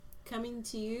Coming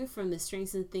to you from the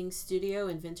Strings and Things studio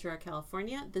in Ventura,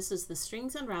 California, this is the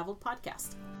Strings Unraveled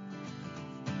podcast.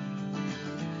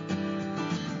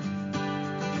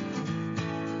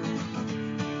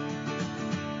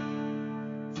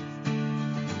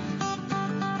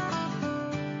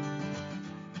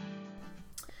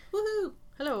 Woohoo!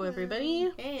 Hello,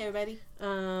 everybody. Hey, everybody.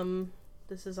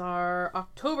 This is our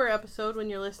October episode when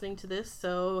you're listening to this,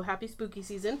 so happy spooky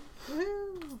season.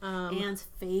 Anne's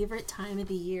favorite time of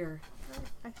the year.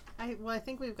 I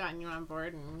think we've gotten you on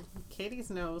board, and Katie's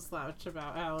no slouch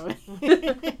about Halloween.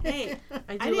 Hey,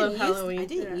 I love Halloween. I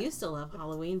didn't used to love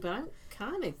Halloween, but I'm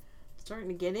kind of starting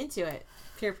to get into it.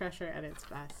 Peer pressure at its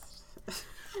best.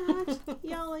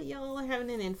 Y'all are having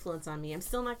an influence on me. I'm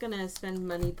still not gonna spend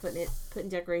money putting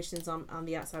decorations on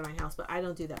the outside of my house, but I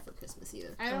don't do that for Christmas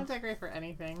either. I don't decorate for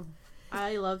anything.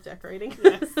 I love decorating.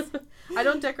 Yes. I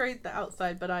don't decorate the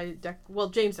outside, but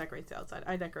James decorates the outside.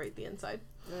 I decorate the inside.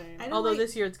 Although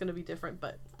this year it's going to be different,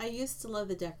 but... I used to love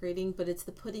the decorating, but it's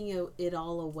the putting it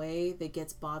all away that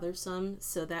gets bothersome,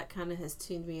 so that kind of has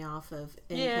tuned me off of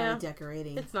any kind of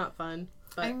decorating. It's not fun,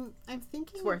 but I'm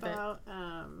thinking about...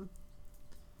 I'm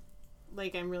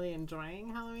really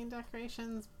enjoying Halloween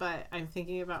decorations, but I'm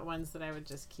thinking about ones that I would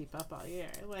just keep up all year.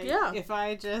 If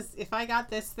I got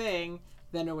this thing,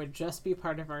 then it would just be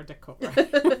part of our decor.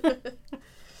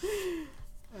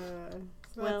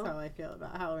 So that's how I feel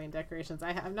about Halloween decorations.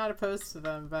 I'm not opposed to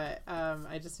them, but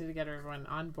I just need to get everyone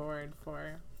on board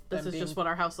for this is just what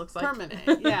our house looks like.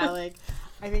 Permanent. Yeah,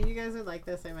 I think you guys would like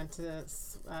this. I meant to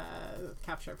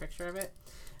capture a picture of it.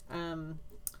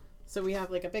 So we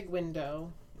have a big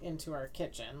window into our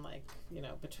kitchen,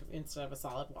 instead of a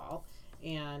solid wall,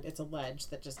 and it's a ledge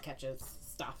that just catches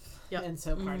stuff. Yep. And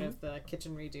so part of the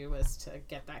kitchen redo was to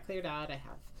get that cleared out. I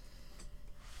have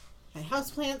my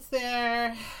houseplants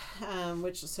there,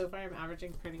 which so far I'm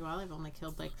averaging pretty well. I've only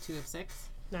killed 2 of 6.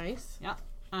 Nice. Yep.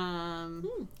 And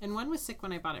one was sick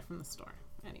when I bought it from the store.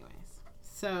 Anyways,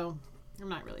 so I'm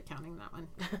not really counting that one.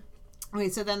 Okay,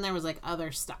 so then there was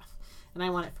other stuff, and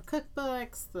I want it for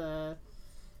cookbooks, the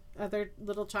other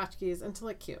little tchotchkes, and to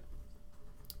look cute.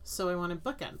 So I wanted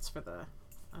bookends for the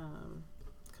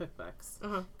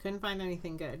cookbooks. Couldn't find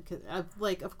anything good. Cause,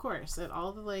 of course, at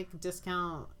all the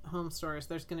discount home stores,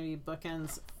 there's going to be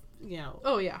bookends.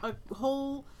 Oh yeah, a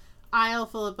whole aisle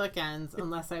full of bookends,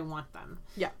 unless I want them.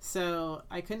 Yeah. So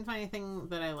I couldn't find anything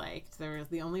that I liked.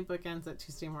 The only bookends at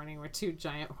Tuesday morning were 2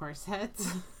 giant horse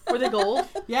heads. Were they gold?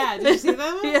 Yeah. Did you see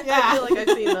them? Yeah. I feel like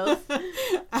I've seen those.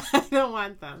 I don't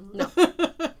want them. No.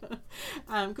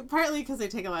 Partly because they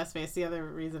take a lot of space. The other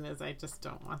reason is I just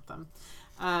don't want them.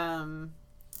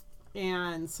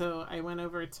 And so I went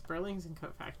over to Burlington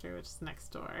Coat Factory, which is next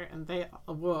door, and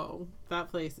that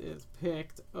place is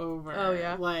picked over. Oh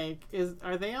yeah.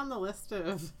 Are they on the list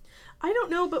of? I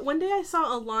don't know, but one day I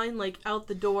saw a line out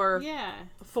the door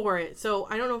for it. So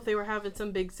I don't know if they were having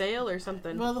some big sale or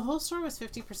something. Well, the whole store was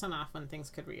 50% off when things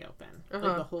could reopen.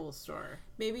 The whole store.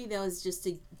 Maybe that was just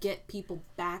to get people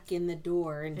back in the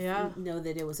door and know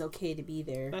that it was okay to be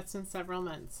there. That's in several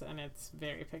months, and it's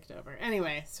very picked over.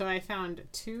 Anyway, so I found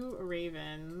 2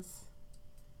 ravens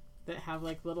that have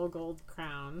little gold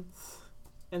crowns,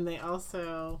 and they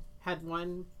also had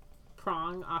 1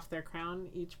 prong off their crown,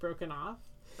 each broken off.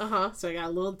 So I got a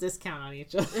little discount on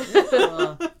each of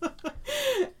them.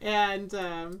 And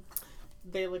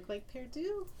they look like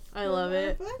Perdue. I love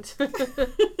it.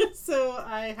 So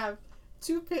I have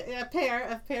a pair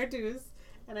of Perdues,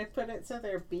 and I put it so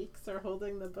their beaks are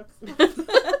holding the books.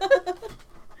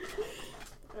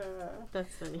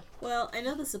 That's funny. Well, I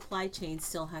know the supply chain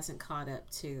still hasn't caught up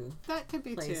to that could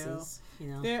be places,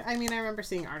 too. I remember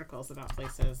seeing articles about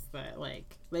places that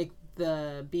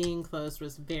the being closed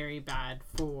was very bad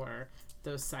for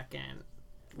those second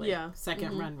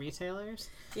run retailers.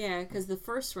 Yeah, because the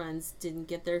first runs didn't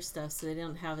get their stuff, so they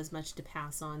don't have as much to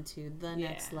pass on to the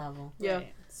next level. Yeah,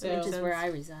 right. So, which is where I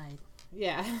reside.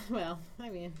 Yeah, well,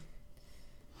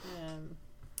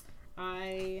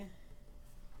 I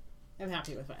am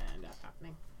happy with what ended up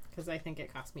happening, because I think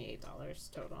it cost me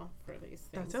 $8 total for these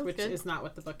things, which good. is not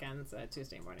what the bookends at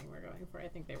Tuesday morning were going for. I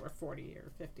think they were $40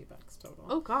 or $50 total.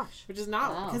 Oh gosh, which is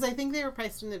not, because I think they were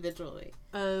priced individually.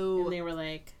 Oh, and they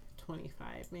were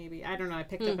 25 maybe. I don't know. I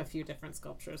picked up a few different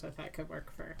sculptures I thought could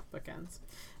work for bookends,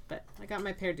 but I got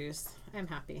my Perdus. I'm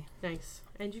happy. Nice,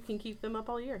 and you can keep them up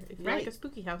all year if you like a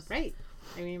spooky house. Right.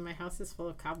 My house is full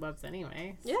of cobwebs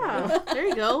anyway. So. Yeah, there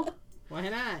you go. Why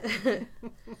not?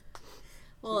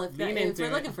 Well, if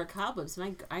we're looking for cobwebs,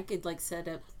 I could set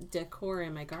up decor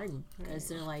in my garden, because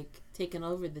they're taking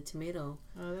over the tomato.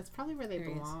 Oh, that's probably where they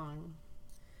belong.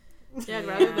 Yeah, I'd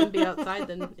rather them be outside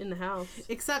than in the house.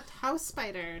 Except house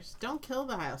spiders. Don't kill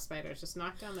the house spiders. Just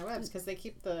knock down their webs because they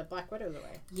keep the black widows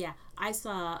away. Yeah,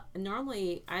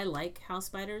 normally I like house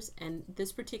spiders, and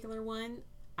this particular one,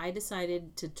 I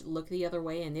decided to look the other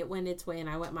way, and it went its way and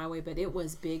I went my way, but it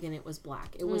was big and it was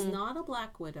black. It was not a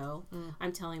black widow,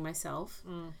 I'm telling myself,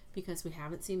 because we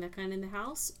haven't seen that kind in the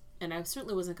house, and I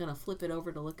certainly wasn't going to flip it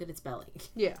over to look at its belly.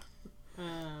 Yeah.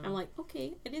 I'm like,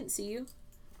 okay, I didn't see you.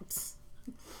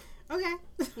 Okay.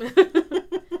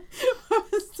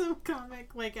 Some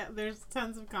comic, there's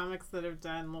tons of comics that have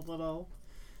done a little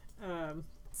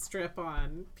strip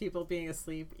on people being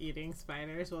asleep eating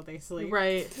spiders while they sleep.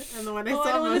 Right. And the one I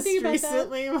saw most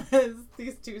recently was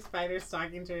these two spiders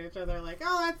talking to each other like,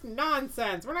 oh, that's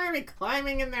nonsense. We're not going to be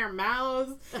climbing in their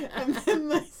mouths. And then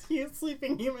the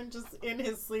sleeping human just in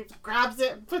his sleep grabs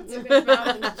it, puts it in his mouth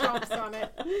and chomps on it.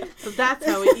 So that's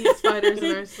how we eat spiders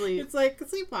in our sleep. It's like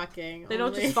sleepwalking. They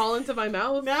don't just fall into my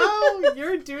mouth? No,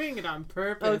 you're doing it on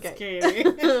purpose, okay. Katie.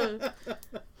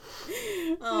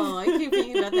 Oh, I keep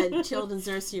thinking about that children's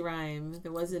nursery rhyme.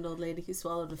 There was an old lady who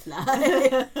swallowed a fly.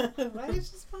 Why did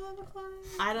she swallow the fly?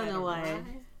 I don't know why.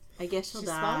 I guess she'll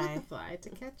die. She swallowed the fly to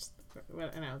catch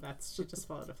she just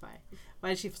swallowed a fly. Why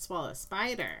did she swallow a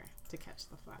spider to catch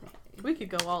the fly? We could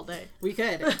go all day. We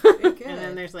could. We could. And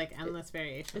then there's endless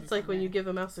variations. It's like when you give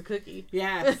a mouse a cookie.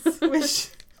 Yes.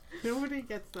 Which nobody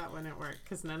gets that one at work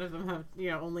because none of them have,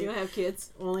 only... You don't have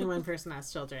kids? Only one person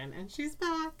has children. And she's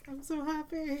back. I'm so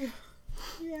happy.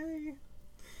 Yay.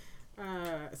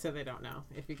 So they don't know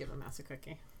if you give a mouse a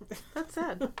cookie. That's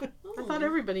sad. I thought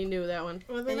everybody knew that one.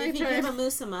 Well, then if you give a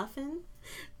moose a muffin?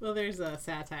 Well, there's a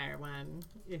satire one.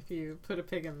 If you put a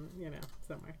pig in,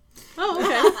 somewhere. Oh,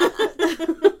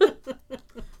 okay.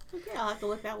 Okay, I'll have to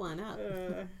look that one up.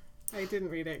 I didn't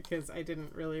read it because I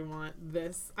didn't really want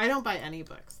this. I don't buy any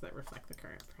books that reflect the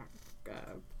current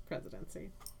presidency,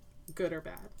 good or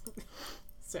bad.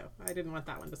 So I didn't want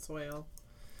that one to spoil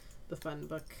the fun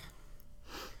book.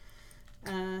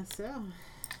 So,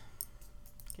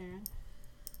 Karen,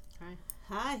 hi.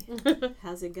 Hi.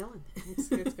 How's it going? It's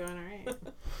going all right.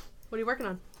 What are you working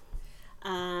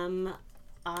on?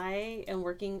 I am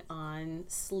working on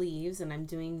sleeves, and I'm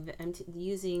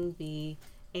using the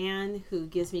Anne, who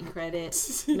gives me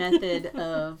credit, method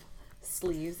of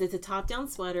sleeves. It's a top-down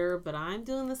sweater, but I'm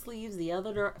doing the sleeves the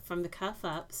other from the cuff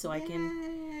up, so I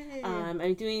can.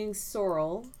 I'm doing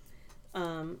Sorrel.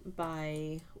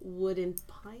 By Wood and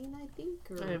Pine, I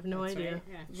think. I have no idea. Right.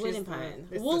 Yeah, Wood and Pine.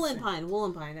 Wool and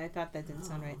Pine. I thought that didn't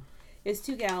sound right. It's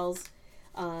two gals,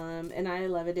 and I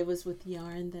love it. It was with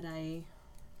yarn that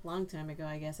long time ago,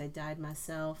 I guess, I dyed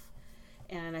myself.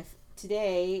 And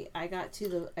today I got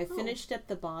to I finished at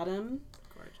the bottom.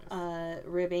 Gorgeous.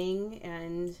 Ribbing,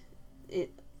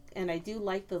 and I do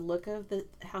like the look of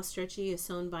how stretchy a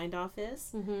sewn bind off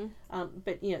is. Mm-hmm.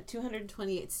 But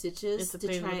 228 stitches it's a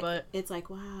pain in the butt. It's like,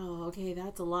 wow, okay,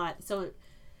 that's a lot. So,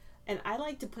 and I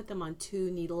like to put them on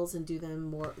 2 needles and do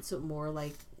them more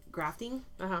like grafting.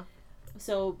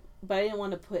 So, but I didn't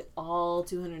want to put all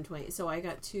 220. So I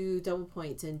got 2 double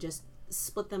points and just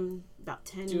split them about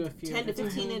 10 to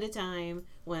 15 at a time.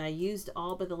 When I used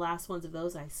all but the last ones of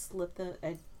those, I slit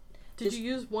Did you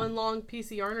use one long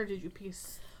piece of yarn, or did you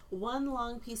piece? One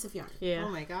long piece of yarn. Yeah. Oh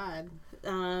my god.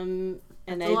 And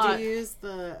did you use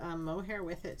the mohair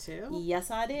with it too? Yes,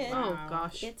 I did. Oh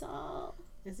gosh. It's all.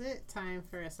 Is it time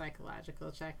for a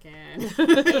psychological check-in?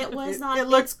 It was not. It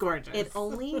looks gorgeous. It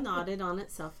only knotted on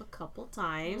itself a couple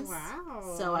times.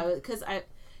 Wow. So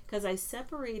because I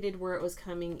separated where it was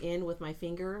coming in with my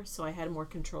finger, so I had more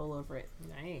control over it.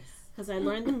 Nice. Because I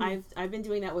learned I've been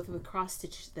doing that with cross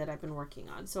stitch that I've been working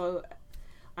on. So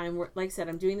like I said,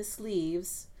 I'm doing the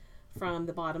sleeves from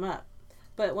the bottom up.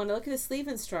 But when I look at the sleeve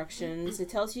instructions, it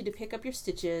tells you to pick up your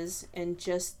stitches and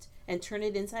turn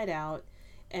it inside out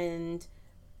and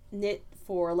knit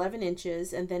for 11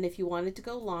 inches. And then if you wanted to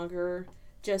go longer,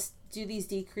 just do these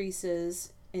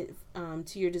decreases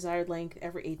to your desired length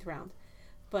every 8th round.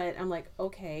 But I'm like,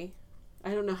 okay,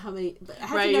 I don't know how many. I have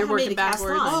to know you're how many working to cast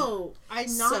backwards. on. Oh,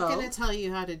 I'm not going to tell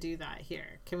you how to do that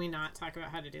here. Can we not talk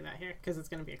about how to do that here? Because it's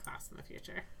going to be a class in the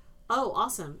future. Oh,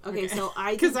 awesome. Okay, so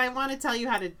because I want to tell you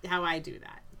how I do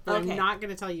that. But I'm not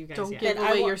going to tell you guys Don't yet. give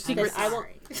away your secret.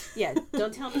 Yeah,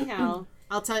 don't tell me how.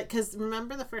 I'll tell you, because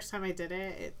remember the first time I did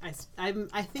it, I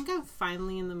think I'm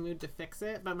finally in the mood to fix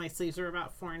it, but my sleeves were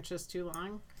about 4 inches too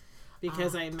long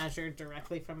because I measured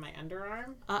directly from my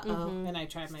underarm. And I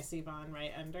tried my sleeve on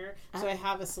right under. So I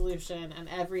have a solution, and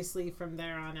every sleeve from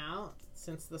there on out,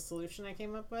 since the solution I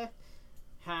came up with,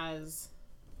 has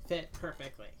fit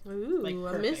perfectly. Ooh, like,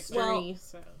 a mystery. Well,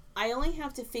 So I only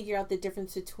have to figure out the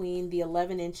difference between the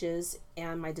 11 inches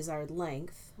and my desired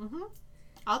length. mm-hmm.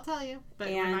 I'll tell you, but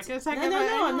And we're not going to talk about it.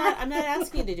 No, I'm not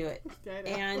asking you to do it. I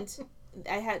know.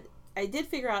 And I did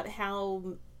figure out how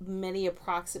many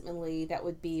approximately that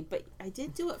would be, but I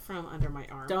did do it from under my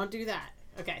arm. Don't do that.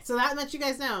 Okay, so that lets you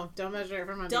guys know. Don't measure it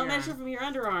from under Don't your measure arm. from your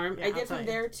underarm. Yeah, I I'll did tell from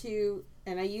you. there to,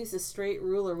 and I used a straight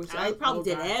ruler, which I Oh, probably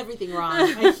did God. everything wrong.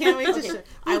 I can't wait to Okay, show.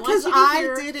 I want Because you to I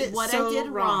hear did it what so I did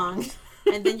wrong. wrong,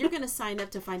 and then you're going to sign up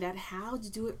to find out how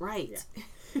to do it right.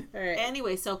 Yeah. All right.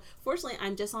 Anyway, so fortunately,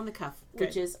 I'm just on the cuff, Good.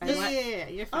 which is Yeah,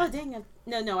 you're Oh fine. dang!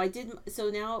 No, I did. So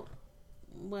now,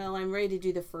 well, I'm ready to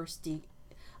do the first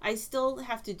I still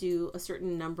have to do a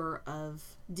certain number of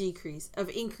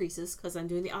increases because I'm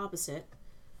doing the opposite.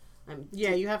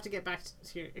 You have to get back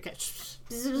to your. Okay.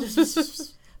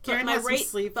 But Karen my has some rate,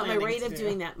 sleep but my planning rate to of do.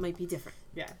 doing that might be different.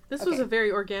 Yeah. This Okay. was a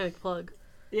very organic plug.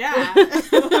 Yeah.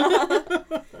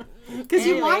 Because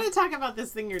you Anyway. want to talk about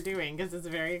this thing you're doing because it's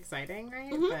very exciting,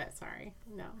 right? Mhm. But sorry,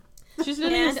 no. She's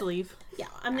knitting a And- sleeve. Yeah,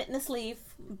 I'm knitting a sleeve,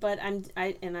 but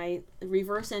I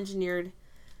reverse engineered,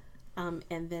 and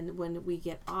then when we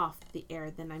get off the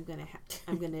air, then I'm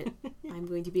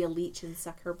going to be a leech and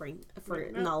suck her brain for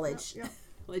No, knowledge. no, yeah.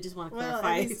 I just want to Well,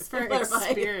 clarify. at least for clarify.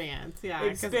 experience, yeah.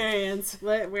 'Cause Experience.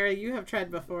 where you have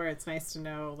tread before, it's nice to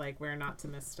know like where not to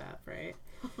misstep, right?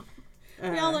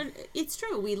 We all learn. It's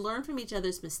true. We learn from each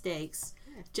other's mistakes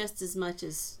just as much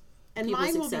as and people's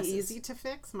mine will successes. be easy to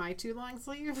fix. My too long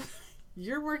sleeve.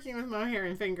 You're working with mohair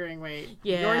and fingering weight.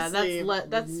 Yeah, Your that's sleeve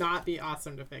that's- would not be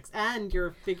awesome to fix, and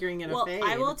you're figuring in a Well, fade.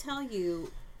 I will tell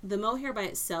you, the mohair by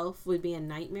itself would be a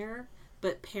nightmare.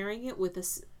 But pairing it with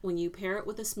when you pair it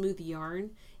with a smooth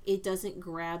yarn, it doesn't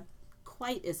grab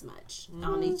quite as much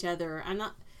on each other. I'm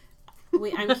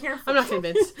careful. I'm not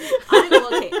convinced.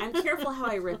 I'm careful how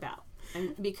I rip out,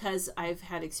 because I've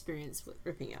had experience with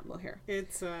ripping out mohair.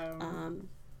 It's I'm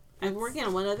working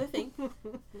on one other thing,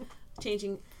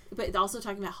 changing, but also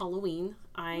talking about Halloween.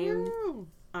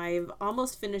 I've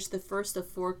almost finished the first of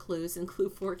 4 clues, and clue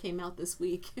 4 came out this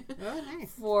week oh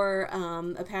nice. for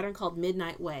a pattern called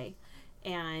Midnight Way,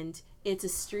 and it's a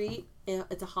street.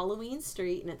 It's a Halloween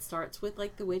street, and it starts with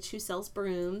like the witch who sells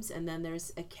brooms, and then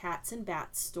there's a cats and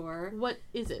bats store. What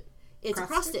is it? It's Cross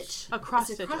cross stitch? stitch. A cross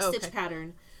It's a stitch. cross Oh, stitch okay.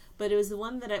 pattern, but it was the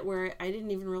one that where I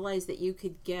didn't even realize that you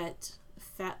could get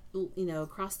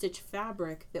cross stitch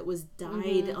fabric that was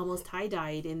dyed, almost tie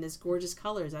dyed in this gorgeous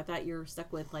colors. I thought you were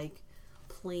stuck with like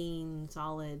plain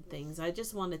solid things. I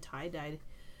just want to tie dye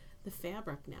the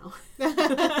fabric now.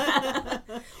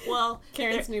 Well,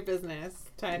 Karen's new business,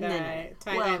 tie-dye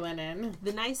Well, linen.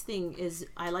 the nice thing is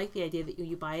I like the idea that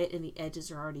you buy it and the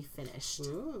edges are already finished.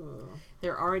 Ooh.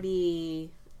 They're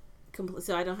already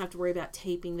so I don't have to worry about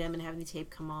taping them and having the tape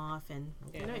come off. And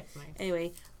Yeah, that's nice.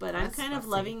 anyway, but That's I'm kind of fussy.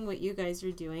 loving what you guys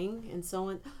are doing. And so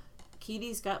on,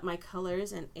 Kitty's got my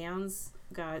colors and Anne's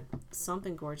got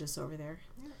something gorgeous over there.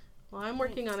 Well, I'm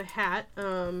working on a hat.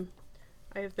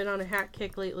 I have been on a hat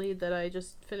kick lately that I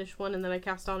just finished one and then I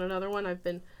cast on another one. I've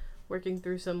been working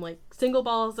through some like single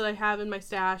balls that I have in my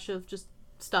stash of just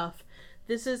stuff.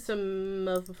 This is some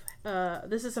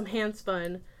hand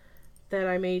spun that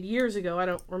I made years ago. I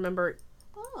don't remember.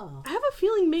 Oh. I have a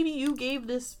feeling maybe you gave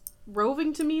this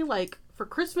roving to me like for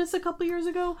Christmas a couple years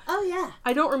ago. Oh, yeah.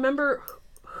 I don't remember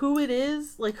who it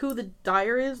is, like who the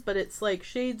dyer is, but it's like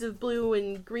shades of blue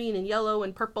and green and yellow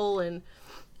and purple, and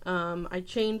I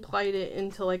chain plied it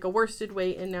into like a worsted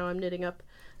weight, and now I'm knitting up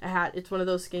a hat. It's one of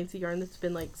those skeins of yarn that's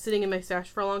been like sitting in my stash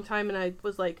for a long time, and I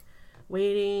was like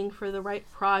waiting for the right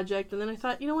project, and then I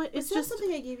thought, you know what, it's Is that just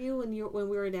something I gave you when we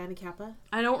were at Anacapa?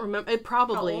 I don't remember. It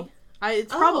probably How old?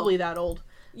 it's Oh. probably that old.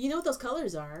 You know what those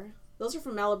colors are? Those are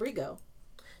from Malabrigo.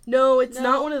 No, it's No?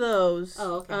 not one of those.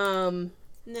 Oh, okay. I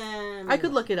Nah.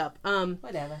 could look it up.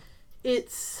 Whatever.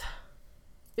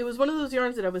 It was one of those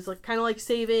yarns that I was like kind of like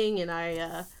saving, and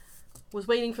I was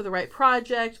waiting for the right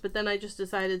project, but then I just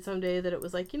decided someday that it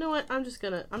was like, you know what, I'm just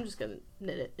gonna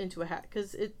knit it into a hat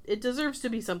because it deserves to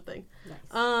be something.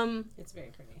 Nice. It's very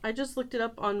pretty. I just looked it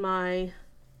up on my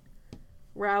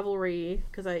Ravelry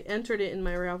because I entered it in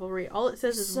my Ravelry. All it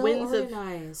says is So winds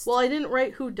organized. of. Well, I didn't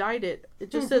write who dyed it.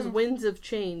 It just says winds of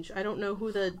change. I don't know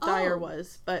who the dyer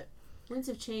was, but Winds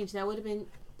of Change. That would have been.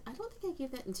 I don't think I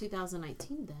gave that in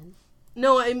 2019 then.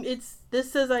 no,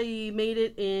 this says I made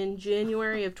it in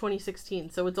January of 2016,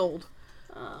 so it's old.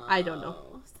 I don't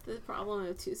know. It's the problem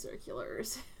of 2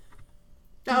 circulars.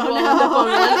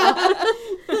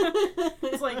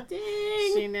 It's like,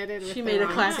 ding. She knitted. With She the made a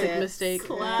wrong classic tips. mistake.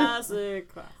 Classic.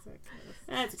 Classic.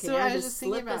 That's okay. So I I was just just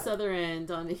thinking slip this about- other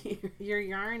end on here. Your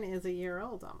yarn is a year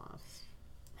old almost.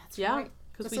 That's Yeah. right.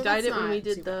 Because we So dyed that's it when we not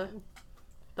did too the bad.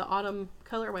 the autumn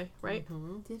colorway, right?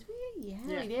 Did we? Yeah,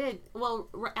 Yeah. we did. Well,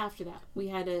 after that, we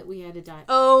had a dye.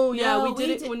 Oh yeah, No, we did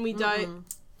it did- when we dyed.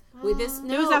 With this,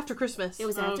 no, It was after Christmas. It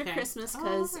was after Okay. Christmas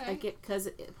Oh, because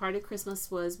okay. part of Christmas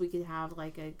was we could have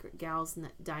like a gals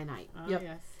dye night. Oh, Yep.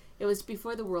 yes. It was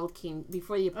before the world came,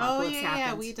 before the Oh, apocalypse yeah,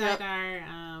 happened. we dyed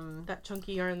our, that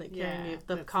chunky yarn that Karen gave,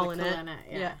 the that's colonette.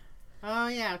 yeah. Oh,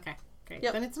 yeah, okay. Great.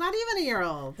 Yep. Then it's not even a year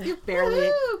old. You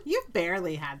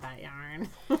barely had that yarn.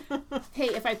 Hey,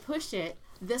 if I push it,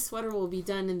 this sweater will be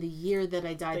done in the year that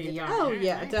I dyed the yarn. Oh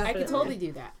yeah, Right. definitely. I could totally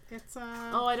do that. It's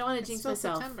Oh, I don't want to it's jinx still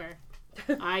myself. September.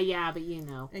 Yeah, but you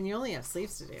know. And you only have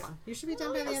sleeves to do. You should be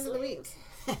done by the end of the week.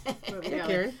 But we Yeah, got,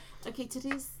 Karen. Okay,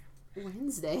 today's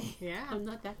Wednesday. Yeah. I'm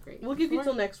not that great. We'll give you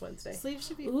till next Wednesday. Sleeves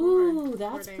should be Ooh, 4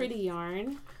 that's days. pretty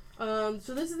yarn. So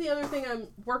this is the other thing I'm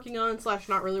working on /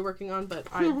 not really working on, but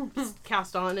I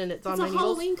cast on and it's on It's my a needles.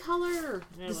 Halloween color.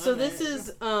 I So love this it. is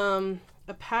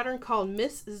a pattern called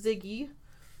Miss Ziggy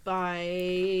by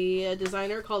a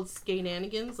designer called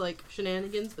Skeinanigans, like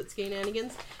shenanigans, but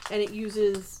Skeinanigans, and it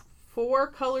uses 4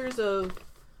 colors of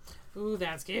Ooh,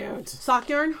 that's cute. sock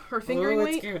yarn or fingering Ooh,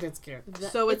 weight. it's cute. It's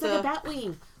cute. So it's it's like a a bat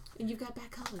wing, and you've got bat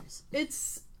colors.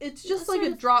 it's just That's like sort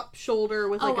a of- drop shoulder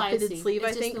with like a I fitted see. sleeve,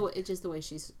 It's I just think. it's just the way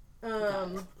she's.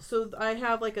 So I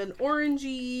have like an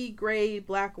orangey, gray,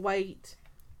 black, white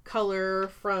color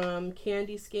from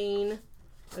Candy Skein.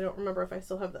 I don't remember if I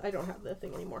still have I don't have the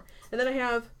thing anymore. And then I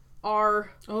have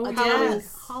our Halloween,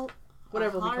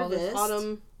 whatever we call this,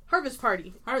 autumn harvest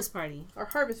party, Harvest party. our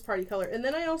harvest party color. And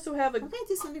then I also have I'm gonna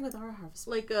do something with our harvest.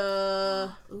 like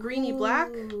a greeny black.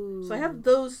 Ooh. So I have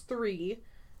those 3,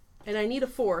 and I need a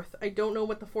 4th. I don't know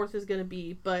what the 4th is going to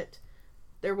be, but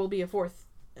there will be a 4th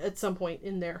at some point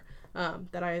in there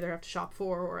that I either have to shop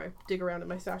for or I dig around in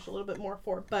my stash a little bit more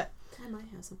for. But I might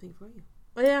have something for you.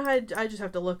 yeah, I just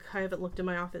have to look. I haven't looked in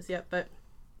my office yet, but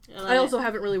I also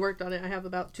haven't really worked on it. I have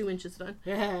about 2 inches done.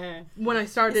 Yeah. When I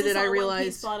started Is this it, I all realized one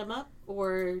piece bottom up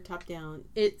or top down.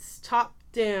 it's top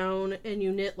down, and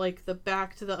you knit like the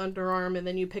back to the underarm, and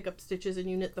then you pick up stitches and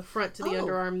you knit the front to the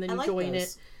underarm, and then I you like join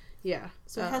those. it. Yeah.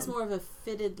 So it has more of a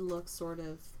fitted look, sort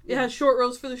of. It has short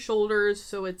rows for the shoulders,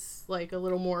 so it's like a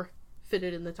little more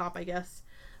fitted in the top, I guess.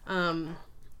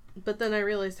 But then I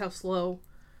realized how slow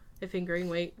a fingering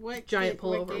weight What giant ga-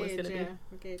 what pullover was gauge, going to yeah, be.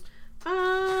 what gauge?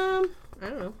 I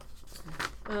don't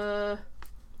know.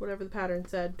 Whatever the pattern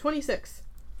said. 26.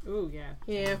 Ooh, yeah.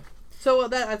 Yeah. So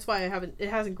that's why it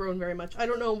hasn't grown very much. I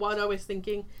don't know what I was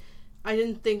thinking. I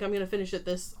didn't think I'm going to finish it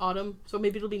this autumn, so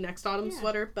maybe it'll be next autumn Yeah.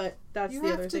 sweater, but that's You the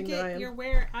have other to thing that I get am. your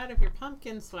wear out of your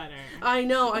pumpkin sweater. I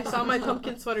know. I saw my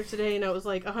pumpkin sweater today, and it was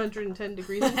like 110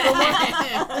 degrees in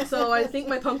Fillmore. So I think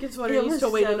my pumpkin sweater It needs was to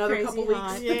wait so another crazy couple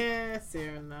hot. weeks. Yeah,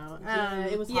 soon though.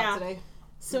 It was yeah. hot today.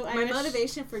 So I My wish-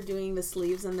 motivation for doing the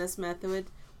sleeves in this method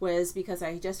was because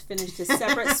I just finished a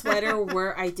separate sweater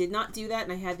where I did not do that,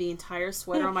 and I had the entire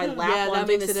sweater on my lap Yeah, while that I'm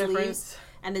doing makes the a sleeves, difference.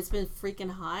 and it's been freaking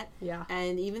hot. Yeah.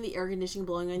 And even the air conditioning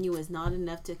blowing on you was not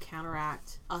enough to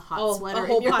counteract a hot Oh, sweater. a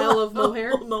whole in your pile of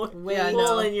mohair? Yeah, I no.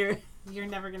 know. In your You're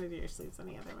never gonna do your sleeves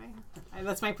any other way.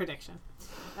 That's my prediction.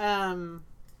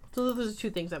 So those are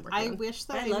 2 things I'm working I on. wish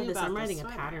that I I love knew this. about I'm the writing a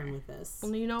sweater. pattern with this.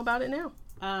 Well, you know about it now.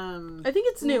 Um, I think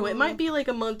it's new. It might be like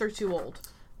a month or 2 old.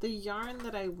 the yarn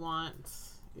that I want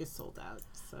is sold out.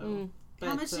 So, How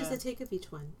but, much does it take of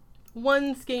each one?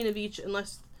 1 skein of each,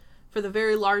 unless for the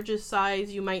very largest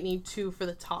size you might need 2 for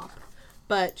the top.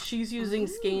 But she's using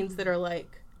skeins that are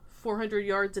like 400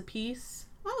 yards a piece.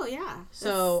 Oh yeah.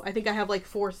 So I think I have like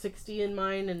 460 in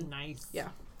mine, and Nice. yeah.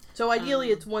 So ideally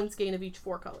it's 1 skein of each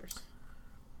 4 colors.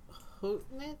 Haute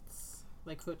Knits,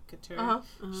 like Haute Couture. Uh-huh.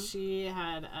 She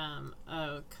had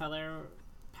a color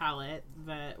palette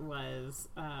that was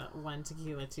 1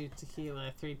 tequila, 2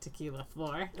 tequila, 3 tequila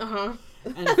floor, Uh-huh.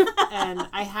 and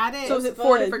I had it. So is it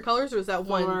 4 fun. different colors, or is that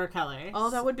 1? 4 colors? Oh,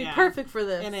 that would be Yeah. perfect for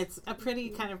this. And it's a pretty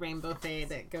kind of rainbow fade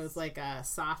that goes like a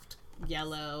soft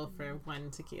yellow for 1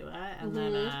 tequila, and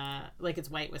then like it's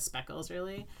white with speckles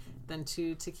really. Then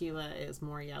 2 tequila is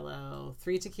more yellow.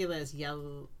 3 tequila is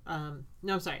yellow. No,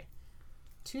 I'm sorry.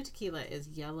 2 tequila is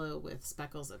yellow with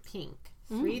speckles of pink.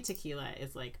 3 tequila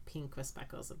is like pink with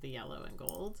speckles of the yellow and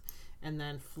gold. And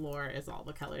then floor is all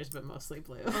the colors, but mostly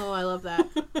blue. Oh, I love that.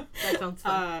 That sounds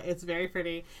fun. It's very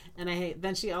pretty. And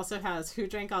then she also has Who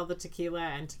Drank All the Tequila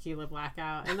and Tequila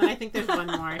Blackout. And then I think there's one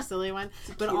more silly one.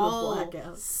 But Tequila all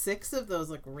Blackout. 6 of those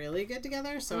look really good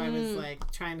together. So I was like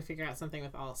trying to figure out something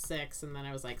with all 6. And then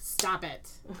I was like, stop it.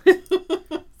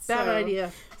 Bad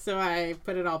idea. So I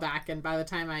put it all back. And by the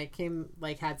time I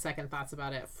had second thoughts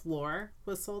about it, floor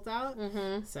was sold out.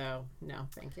 Mm-hmm. So no,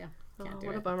 thank you. Can't do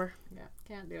what it. a bummer. Yeah,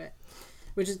 can't do it.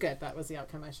 which is good. That was the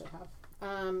outcome I should have.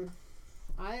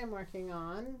 I am working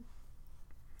on.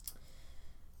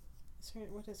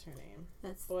 What is her name?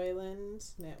 That's Boyland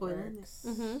Knitworks.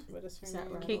 Mm-hmm. What is her Is that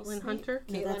name? right? Caitlin Rattlesnake? Hunter.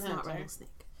 No, Caitlin that's not Hunter.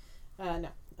 Rattlesnake.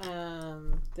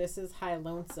 No. This is High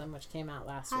Lonesome, which came out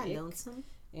last Hi, week. Lonesome.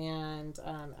 And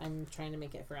I'm trying to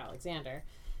make it for Alexander.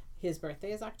 His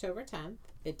birthday is October 10th.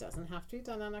 It doesn't have to be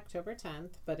done on October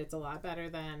 10th, but it's a lot better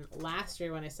than last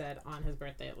year when I said on his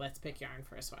birthday, let's pick yarn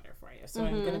for a sweater for you. So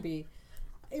I'm going to be,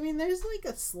 I mean, there's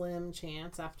like a slim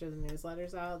chance after the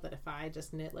newsletter's out that if I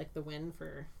just knit like the win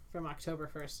from October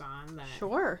 1st on, that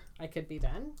Sure. I could be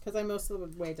done. Because I'm most of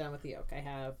the way done with the yoke. I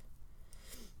have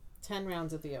 10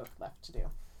 rounds of the yoke left to do.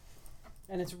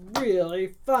 And it's really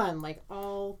fun. Like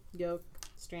all yoke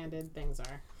stranded things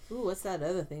are. Ooh, what's that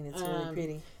other thing that's really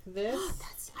pretty?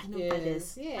 This I know what it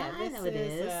is. Yeah, I this know it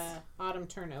is. Autumn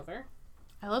Turnover.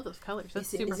 I love those colors.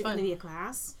 That's Is super it fun. going to be a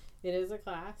class? It is a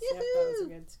class. Yep, that was a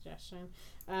good suggestion.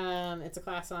 It's a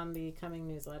class on the coming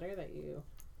newsletter that you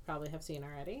probably have seen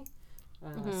already.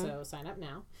 So sign up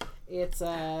now. It's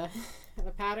a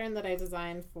pattern that I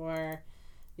designed for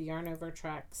the Yarn Over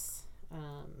Trucks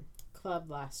club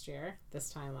this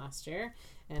time last year.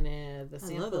 And the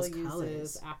sample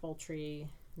uses apple tree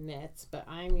knits, but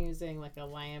I'm using like a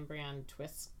Lion Brand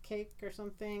twist cake or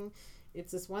something.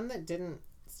 It's this one that didn't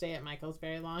stay at Michael's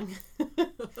very long, but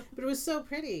it was so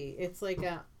pretty. It's like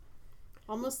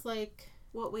almost like,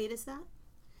 What weight is that?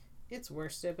 it's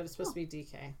worsted, but it's supposed to be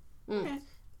DK. Okay.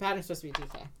 The pattern's supposed to be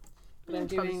DK, but I'm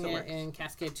probably doing still it works. in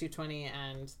Cascade 220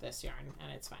 and this yarn,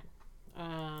 and it's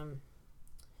fine.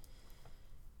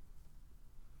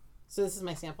 So this is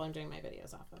my sample I'm doing my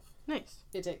videos off of. Nice.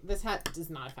 This hat is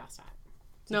not a fast hat.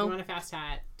 So No. if you want a fast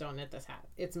hat, don't knit this hat.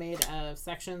 It's made of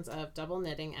sections of double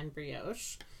knitting and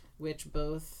brioche, which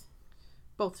both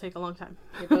Take a long time.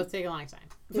 they both take a long time.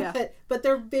 Yeah. But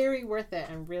they're very worth it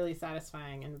and really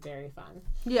satisfying and very fun.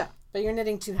 Yeah. But you're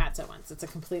knitting 2 hats at once. It's a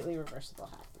completely reversible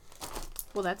hat.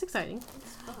 Well, that's exciting.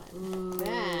 Fun.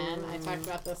 Then I talked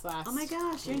about this last. Oh my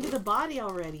gosh, you're into the body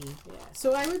already. Yeah.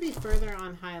 So I would be further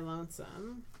on High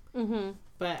Lonesome, Mm-hmm.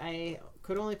 but I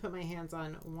could only put my hands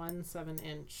on 1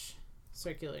 7-inch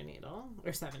circular needle,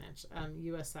 or 7-inch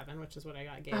US 7, which is what I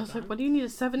got. I was like, what do you need a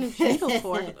 7-inch needle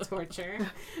for? Torture.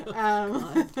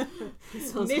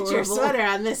 Sounds Knit your horrible. sweater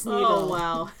on this needle. Oh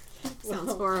wow, sounds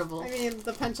Well, horrible. I mean,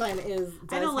 the punchline is.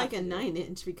 I don't like a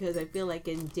 9-inch because I feel like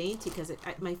in dainty because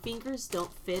my fingers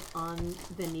don't fit on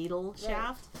the needle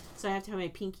shaft, so I have to have my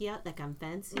pinky out like I'm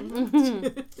fancy.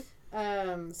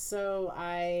 So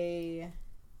I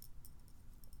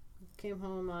came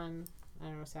home on, I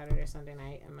don't know, Saturday or Sunday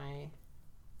night, and my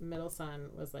middle son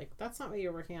was like, "That's not what you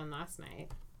were working on last night."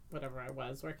 Whatever I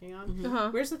was working on. Uh-huh.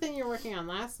 Where's the thing you were working on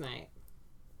last night?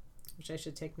 Which I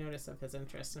should take notice of his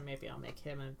interest, and maybe I'll make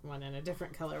him one in a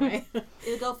different colorway.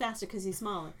 It'll go faster because he's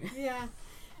smaller. Yeah.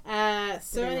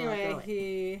 So I don't know, I'll anyway, go it.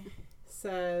 he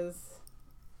says,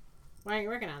 "Why aren't you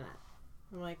working on that?"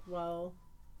 I'm like, "Well,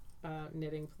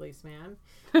 knitting policeman.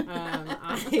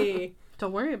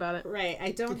 Don't worry about it.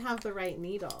 I don't have the right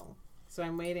needle, so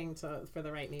I'm waiting for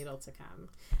the right needle to come."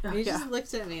 And Oh, he yeah. just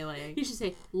looked at me like, You should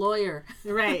say lawyer.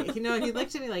 right? You know, he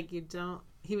looked at me like, you don't.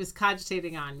 He was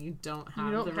cogitating on, you don't have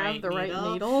You don't the have the right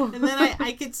needle. needle. And then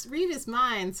I could read his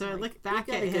mind, so I looked back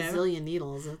You've at got a him. gazillion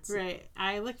needles. It's Right.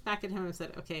 I looked back at him and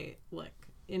said, "Okay, look,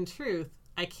 in truth,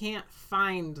 I can't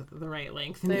find the right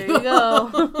length." There you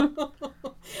go.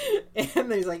 And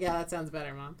then he's like, "Yeah, that sounds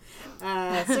better, Mom."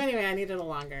 So anyway, I needed a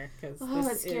longer because Oh,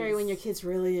 it's scary when your kids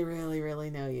really, really, really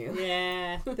know you.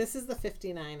 Yeah, this is the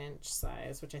 59-inch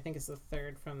size, which I think is the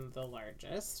third from the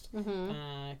largest,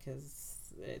 because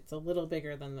it's a little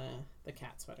bigger than the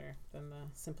cat sweater, than the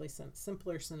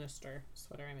simpler Sinister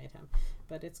sweater I made him.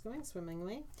 But it's going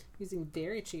swimmingly, using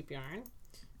very cheap yarn.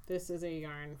 This is a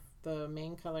yarn, the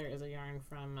main color is a yarn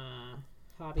from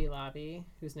Hobby Lobby,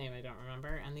 whose name I don't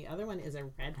remember, and the other one is a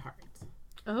Red Heart.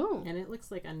 Oh. And it looks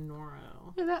like a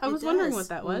Noro. Yeah, I It was wondering does. what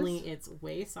that was. Only it's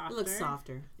way softer. It looks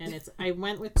softer. And I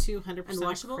went with 200%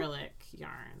 Unwashable? acrylic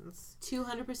yarns.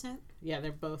 200%? Yeah,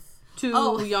 they're both. Two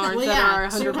Oh, yarns Well, that are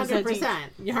yeah, 100% each. 200%.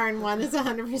 Yarn 1 is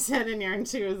 100% and yarn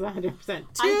 2 is 100%.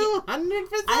 200%!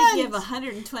 I give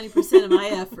 120% of my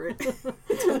effort.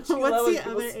 What's you love the when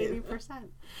people other say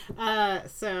that? 80%?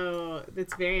 So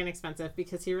it's very inexpensive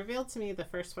because he revealed to me the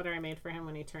first sweater I made for him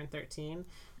when he turned 13.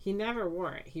 He never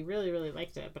wore it. He really, really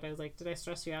liked it. But I was like, did I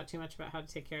stress you out too much about how to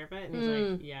take care of it? And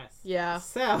he's like, yes. Yeah.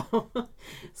 So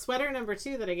sweater number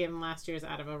 2 that I gave him last year is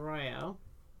out of Arroyo.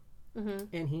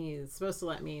 And he's supposed to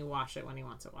let me wash it when he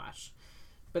wants it washed.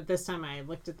 But this time I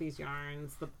looked at these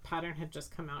yarns. The pattern had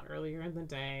just come out earlier in the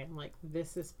day. I'm like,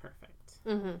 this is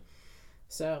perfect.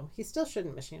 So he still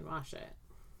shouldn't machine wash it.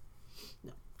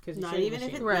 No. Because Not even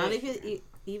if it, Right. not if it,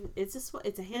 even it's it's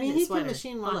a I hand mean, knit he sweater. can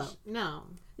machine wash. Hello.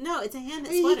 No, it's a hand I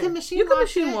knit mean, sweater. he can machine You can wash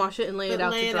machine it, wash it and lay but it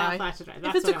out lay to it dry. out flat to dry. If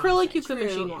That's it's what I wanna acrylic, you say. can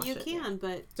machine True, wash you it. can,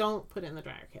 but Don't put it in the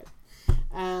dryer, kid.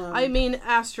 I mean,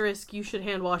 asterisk, you should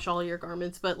hand wash all your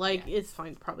garments, but like Yeah. it's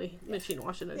fine to probably machine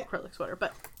wash in an Yeah. acrylic sweater.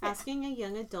 But asking a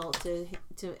young adult to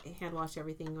hand wash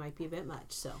everything might be a bit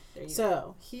much. So there you go.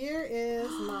 So here is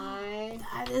my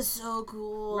That is so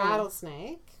cool.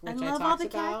 rattlesnake, I which I, love all talked the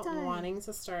about cacti. wanting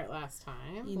to start last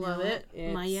time. You Love know, it.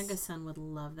 My It's- youngest son would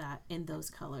love that in those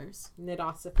colors.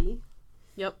 Nidosophy.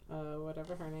 Yep.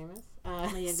 Whatever her name is.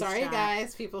 youngest Sorry, child.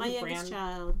 guys. People My who youngest brand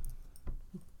child.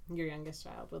 your youngest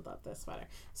child would love this sweater.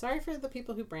 Sorry for the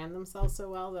people who brand themselves so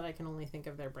well that I can only think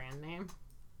of their brand name.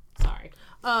 Sorry.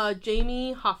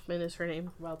 Jamie Hoffman is her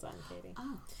name. Well done, Katie.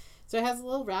 Oh, So it has a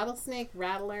little rattlesnake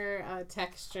rattler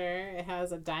texture. It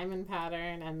has a diamond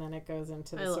pattern, and then it goes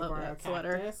into the I love saguaro that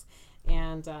sweater. cactus.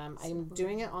 And I'm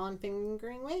doing it all in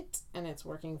fingering weight, and it's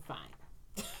working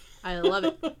fine. I love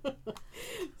it.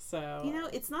 So you know,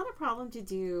 it's not a problem to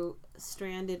do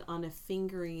stranded on a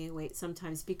fingering weight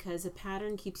sometimes because a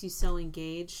pattern keeps you so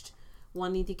engaged,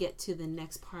 wanting to get to the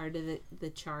next part of the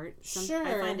chart. I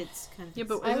Sure. find it's kind of Yeah,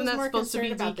 but I isn't was that more supposed to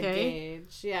concerned be about the DK?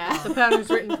 gauge. Yeah. The pattern's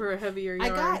written for a heavier I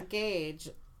yarn. got gauge.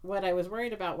 What I was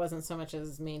worried about wasn't so much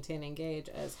as maintaining gauge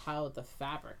as how the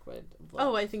fabric would look.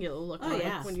 Oh, I think it'll look Oh, right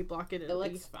yeah. when you block it. It It'll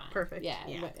looks be fine. perfect. Yeah,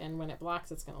 Yeah. and when it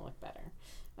blocks, it's going to look better.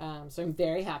 So I'm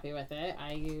very happy with it.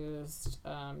 I used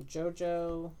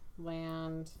Jojo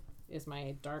Land is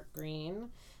my dark green,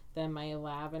 then my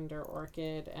lavender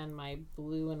orchid, and my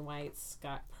blue and white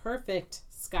perfect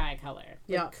sky color. Like,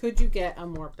 Yeah. could you get a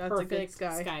more That's a good perfect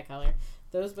sky. color?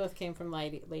 Those both came from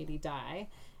Lady Dye.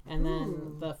 And then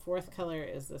Ooh. the fourth color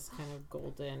is this kind of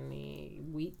golden-y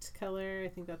wheat color. I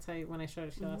think that's how when I showed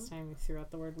it to you last time, you threw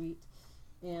out the word wheat.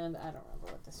 And I don't remember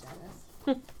what this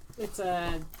yarn is. It's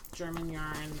a German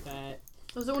yarn that...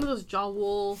 Was it one of those jaw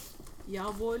wool?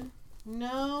 Jawohl.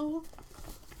 No.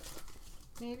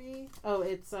 Maybe? Oh,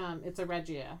 it's a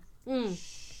Regia.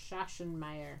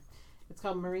 Schachenmeyer. It's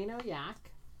called Merino Yak.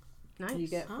 Nice. You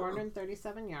get Oh.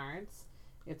 437 yards.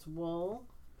 It's wool,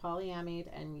 polyamide,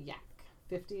 and yak.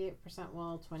 58%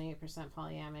 wool, 28%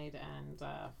 polyamide, and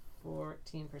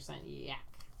 14% yak.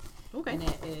 Okay. And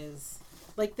it is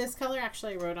like this color.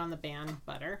 Actually, I wrote on the band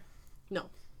butter,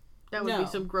 That would No. be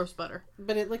some gross butter.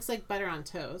 but it looks like butter on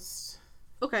toast,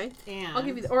 Okay. and I'll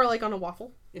give you or like on a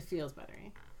waffle. it feels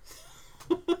buttery.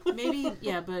 Maybe,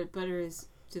 yeah, but butter is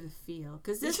to the feel.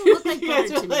 Because this will look like You guys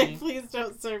butter were to like, me. please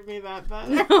don't serve me that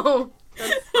butter. No.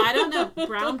 I don't know.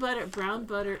 Brown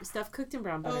butter, stuff cooked in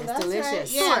brown butter is delicious.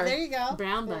 Right. Yeah, Sure. there you go.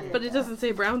 Brown There butter. you But it go. doesn't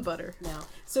say brown butter. No.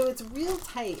 So it's real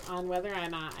tight on whether or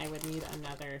not I would need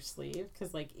another sleeve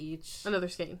because like each Another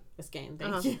skein. skein.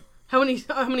 Thank Uh-huh. you. How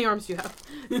many arms do you have?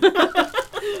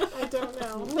 I don't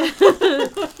know.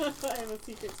 I have a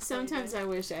secret. Sometimes I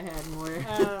wish I had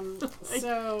more.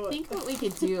 So Think what we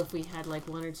could do if we had like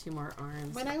one or two more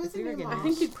arms. When I was If we a were new getting- I mom-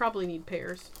 think you'd probably need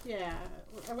pairs. yeah,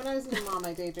 when I was a new mom,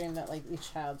 I daydreamed that like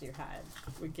each child you had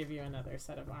would give you another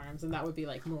set of arms, and that would be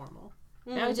like normal.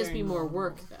 that would just Very be more normal.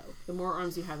 work, though. The more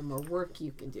arms you have, the more work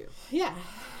you can do. Yeah.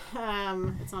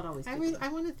 It's not always. I good, I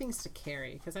wanted things to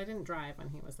carry because I didn't drive when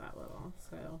he was that little,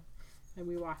 so and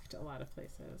we walked a lot of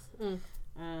places.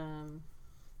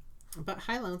 But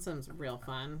High Lonesome's real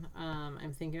fun.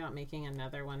 I'm thinking about making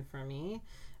another one for me,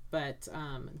 but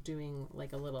doing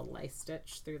like a little lice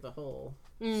stitch through the whole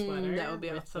sweater. that would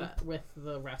be with awesome. with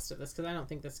the rest of this because I don't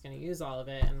think this is going to use all of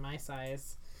it. And my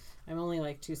size, I'm only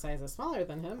like 2 sizes smaller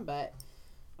than him, but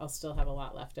I'll still have a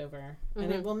lot left over,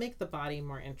 and it will make the body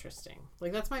more interesting.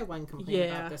 Like that's my one complaint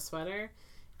Yeah. about this sweater,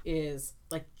 is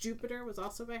like Jupiter was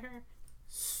also by her,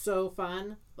 so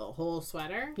fun the whole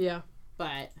sweater, Yeah.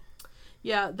 but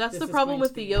Yeah, that's This the is problem going with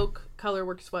to the be- yoke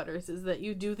colorwork sweaters is that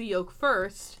you do the yoke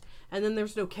first, and then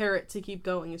there's no carrot to keep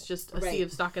going. It's just a sea Right.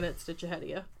 of stockinette stitch ahead of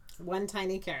you. one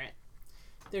tiny carrot.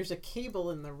 There's a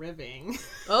cable in the ribbing.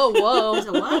 Oh, whoa. There's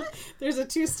a what? There's a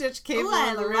 2-stitch cable Ooh,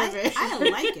 in the ribbing. I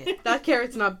like it. That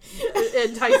carrot's not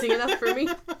enticing enough for me.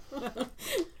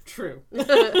 True.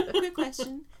 Quick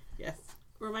question. Yes.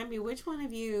 Remind me, which one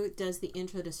of you does the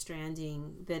intro to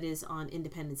Stranding that is on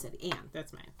Independence Study? Anne.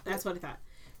 That's mine. That's what I thought.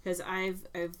 Because I've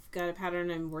got a pattern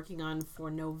I'm working on for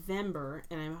November,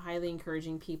 and I'm highly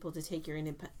encouraging people to take your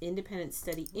independent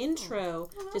study intro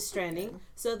to Stranding, good.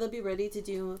 so they'll be ready to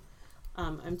do.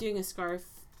 I'm doing a scarf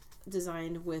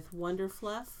designed with Wonder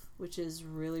Fluff, which is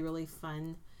really really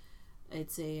fun.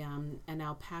 It's a an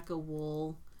alpaca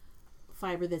wool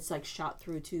fiber that's like shot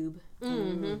through a tube.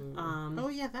 Mm-hmm. Oh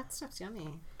yeah, that stuff's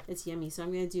yummy. It's yummy. So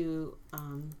I'm gonna do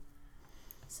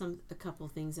a couple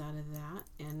things out of that,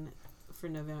 and for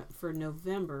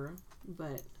November.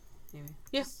 But anyway,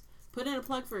 Yes. put in a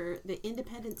plug for the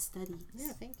independent studies.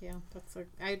 Yeah, thank you.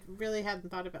 I really hadn't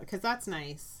thought about, because that's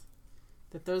nice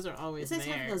that those are always It's nice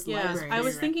having there. those Yeah, libraries. I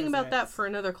was thinking about that Prerequisites. for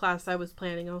another class I was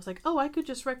planning. I was like, oh, I could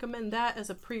just recommend that as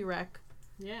a prereq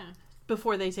Yeah.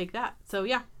 before they take that. So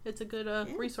yeah, it's a good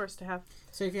resource to have.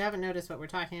 So if you haven't noticed, what we're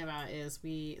talking about is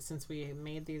since we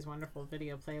made these wonderful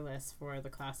video playlists for the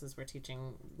classes we're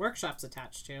teaching workshops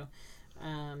attached to,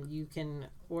 you can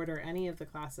order any of the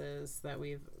classes that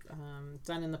we've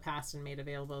done in the past and made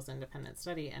available as independent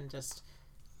study, and just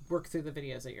work through the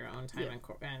videos at your own time.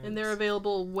 Yeah. And they're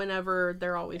available whenever.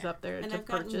 They're always up there And to I've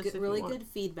gotten purchase if you really want. good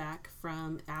feedback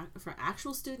from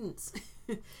actual students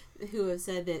who have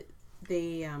said that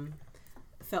they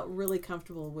felt really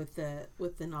comfortable with the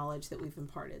knowledge that we've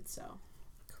imparted. So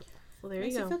Well, there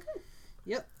makes you it go. feel good.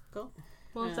 Yep. Cool.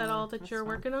 Well, is that all that that's you're fun.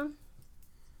 working on?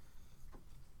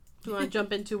 Do you want to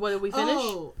jump into what did we finish?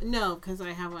 Oh, no, because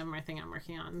I have one more thing I'm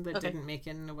working on that Okay. didn't make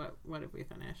it into what have we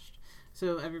finished.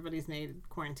 So everybody's made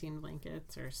quarantine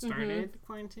blankets or started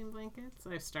quarantine blankets.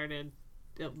 I've started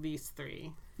at least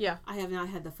 3. Yeah. I have not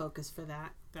had the focus for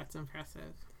that. That's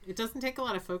impressive. It doesn't take a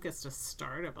lot of focus to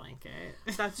start a blanket.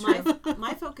 That's My true.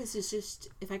 my focus is just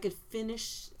if I could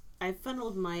finish. I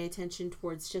funneled my attention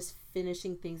towards just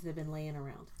finishing things that have been laying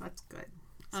around. That's good.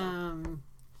 So.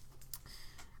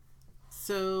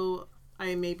 So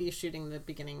I may be shooting the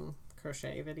beginning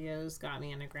crochet videos. Got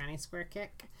me in a granny square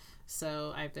kick.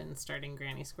 So I've been starting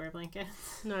granny square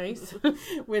blankets. Nice.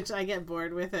 Which I get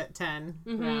bored with at 10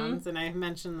 rounds. And I've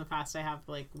mentioned in the past I have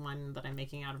like one that I'm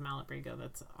making out of Malabrigo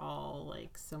that's all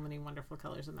like so many wonderful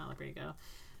colors of Malabrigo.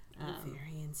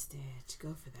 Varian stitch.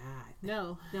 Go for that.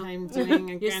 No, No. I'm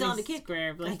doing a You're still on granny the kick.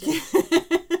 square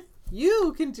blanket.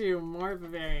 You can do more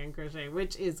Bavarian crochet,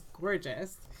 which is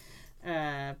gorgeous.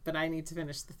 But I need to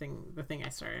finish the thing I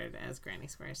started as granny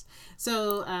squares.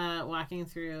 So walking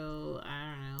through,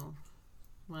 I don't know,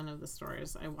 one of the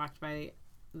stores, I walked by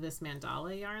this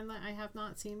mandala yarn that I have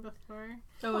not seen before.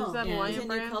 Oh, is that yeah. Hawaiian Is it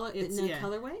new brand? color? It's- New yeah.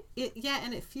 colorway?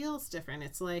 And it feels different.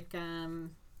 It's like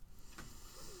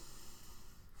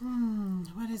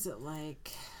what is it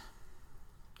like?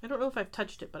 I don't know if I've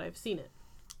touched it, but I've seen it.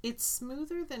 It's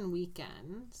smoother than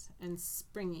Weekend and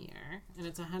springier, and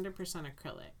it's 100%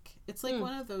 acrylic. It's like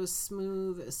one of those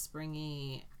smooth,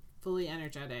 springy, fully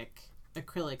energetic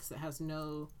acrylics that has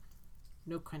no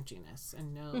crunchiness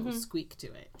and no squeak to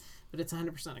it, but it's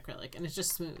 100% acrylic, and it's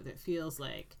just smooth. It feels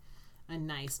like a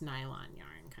nice nylon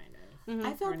yarn kind of.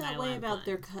 I felt Or that way nylon about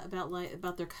blend.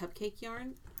 about their cupcake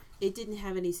yarn. It didn't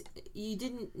have any. You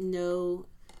didn't know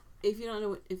if you don't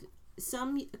know if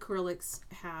some acrylics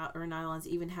or nylons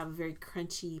even have a very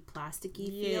crunchy, plasticky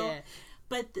feel. Yeah.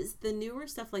 But the newer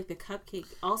stuff like the cupcake,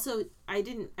 also I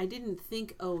didn't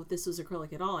think, oh, this was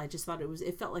acrylic at all. I just thought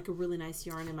it felt like a really nice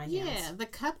yarn in my hands. Yeah, the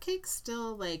cupcakes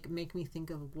still like make me think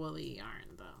of woolly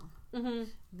yarn though. Mm-hmm.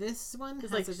 This one It's,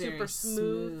 has like, a very super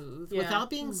smooth. Yeah. without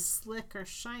being slick or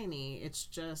shiny. It's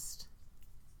just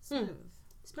smooth.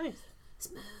 It's nice.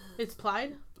 It's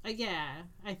plied? Yeah,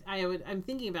 I'm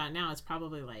thinking about it now. It's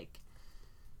probably like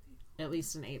at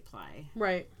least an 8-ply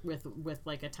Right. with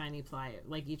like a tiny ply.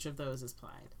 Like each of those is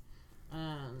plied.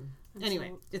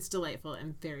 Anyway, it's delightful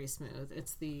and very smooth.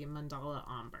 It's the Mandala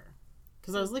Amber.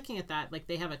 Because I was looking at that, like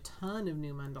they have a ton of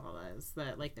new mandalas.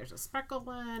 That like there's a sparkle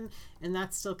one, and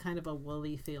that's still kind of a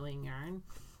woolly feeling yarn.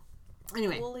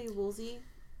 Anyway, Woolsey,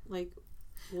 like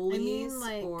woolies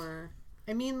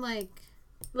I mean like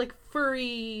Like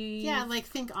furry. yeah, like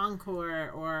think Encore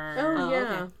or Oh,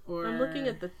 yeah. okay. or I'm looking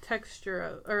at the texture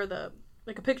of, or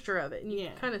like a picture of it, and you Yeah.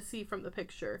 can kind of see from the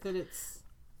picture. that it's.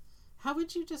 How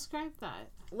would you describe that?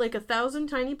 Like 1,000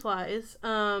 tiny plies.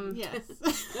 Yes.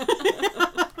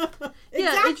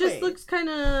 Yeah, it just looks kind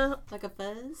of. like a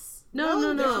fuzz.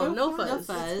 No there's no fuzz.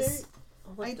 No fuzz.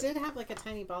 I did have like a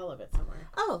tiny ball of it somewhere.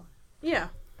 Oh, Yeah,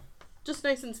 just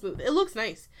nice and smooth. It looks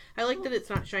nice. I like that it's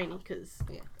not shiny because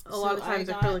a lot of times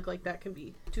acrylic like that can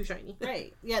be too shiny.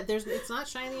 Right. Yeah, it's not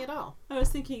shiny at all. I was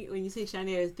thinking when you say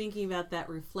shiny, I was thinking about that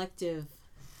reflective.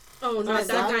 Oh, I not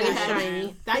that love kind of that shiny.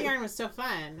 yarn. That yarn was so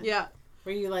fun. Yeah.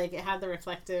 Where you like it had the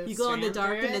reflective. You go in the strand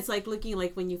dark through and it. it's like looking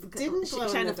like when you Didn't glow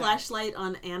in shine the a dark. flashlight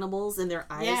on animals and their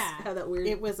eyes. Yeah. Have that weird.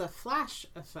 It was a flash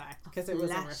effect because it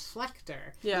was a flash.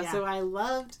 reflector. Yeah. So I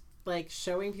loved like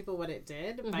showing people what it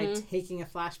did by taking a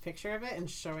flash picture of it and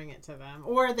showing it to them,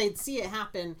 or they'd see it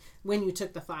happen when you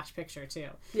took the flash picture too.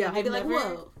 Yeah, I'd be like,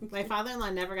 whoa. My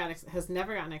father-in-law has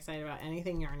never gotten excited about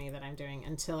anything yarny that I'm doing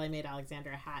until I made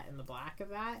Alexander a hat in the black of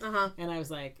that, and I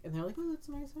was like, and they're like, oh, that's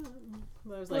a nice hat.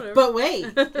 And I was like, but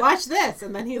wait, watch this,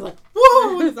 and then he's like,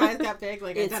 whoa, his eyes got big,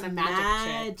 like It's I've done a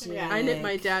magic trick. Yeah. I knit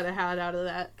my dad a hat out of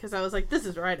that because I was like, this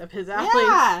is right up his alley.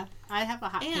 Yeah, I have a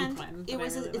hot pink And one.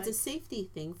 it's a safety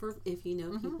thing for if you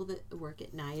know people that work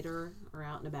at night or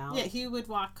out and about. Yeah, he would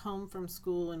walk home from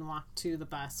school and walk to the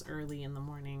bus early in the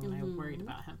morning, and I worried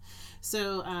about him.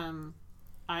 So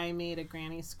I made a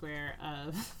granny square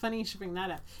of, funny you should bring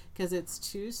that up, because it's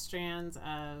 2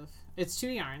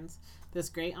 yarns, this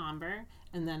gray ombre,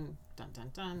 and then, dun dun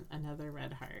dun, another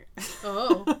red heart.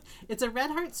 Oh. It's a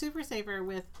red heart super saver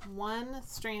with 1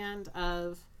 strand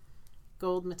of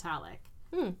gold metallic.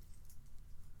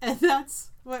 And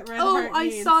that's what red heart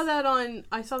means. I saw that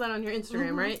on your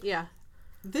Instagram, right? Yeah.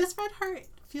 This red heart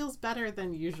feels better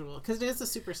than usual because it is a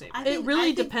super saver. It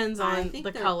really depends on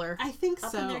the color. I think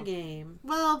Up so. in their game.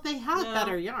 Well, they have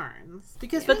better yarns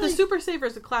because, but the Super Saver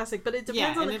is a classic. But it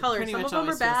depends on the color. pretty Some much of them are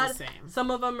always feels bad. the same. Some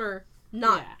of them are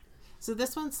not. Yeah. So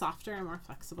this one's softer and more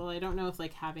flexible. I don't know if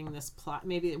like having this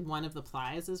maybe one of the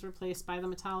plies is replaced by the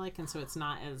metallic, and so it's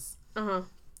not as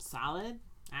solid.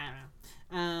 I don't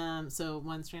know. So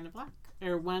 1 strand of black,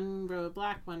 or 1 row of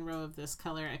black, 1 row of this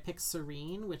color. I picked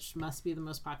Serene, which must be the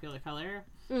most popular color,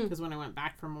 because when I went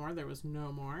back for more, there was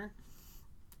no more.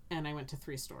 And I went to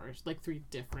 3 stores, like 3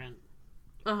 different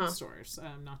stores,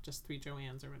 not just 3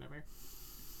 Joann's or whatever.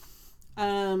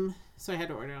 So I had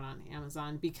to order it on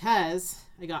Amazon because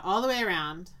I got all the way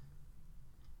around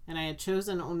and I had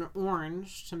chosen an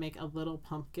orange to make a little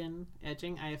pumpkin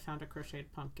edging. I have found a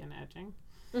crocheted pumpkin edging.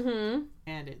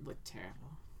 And it looked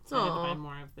terrible. So I had to buy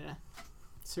more of the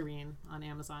Serene on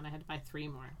Amazon. I had to buy 3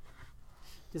 more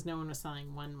because no one was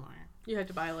selling 1 more. You had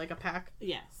to buy like a pack.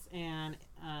 Yes, and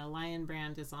Lion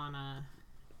Brand is on a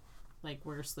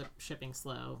we're shipping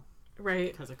slow,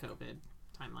 right, because of COVID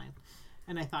timeline.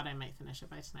 And I thought I might finish it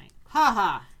by tonight. Ha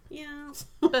ha! Yeah.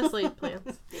 Best laid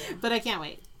plans. But I can't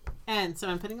wait. And so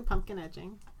I'm putting a pumpkin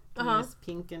edging. This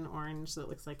pink and orange that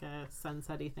looks like a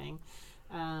sunsetty thing.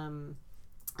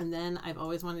 And then I've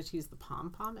always wanted to use the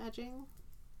pom-pom edging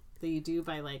that you do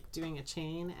by doing a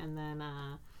chain and then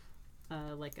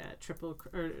like a triple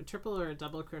or a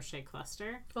double crochet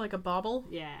cluster. Like a bobble?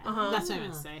 Yeah. That's what I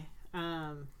meant to say.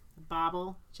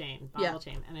 Bobble chain.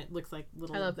 And it looks like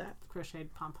little I love that.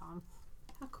 crocheted pom-poms.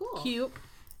 How cool. Cute.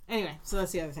 Anyway, so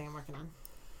that's the other thing I'm working on.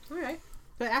 All right.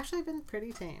 But actually I've been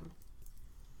pretty tame.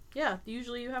 Yeah,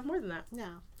 usually you have more than that.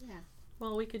 No. Yeah.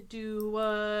 Well, we could do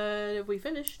what have we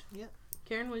finished? Yep.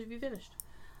 Karen, what have you finished?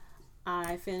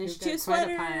 I finished You've 2 got quite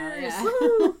a sweaters.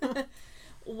 pile, Woo!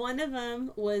 One of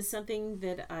them was something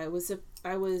that it was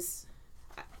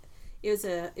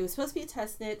supposed to be a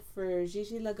test knit for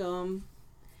Gigi Lagome,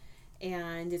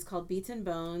 and it's called Beats and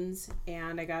Bones,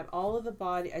 and I got all of the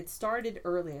body. I started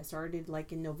early. I started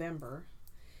in November,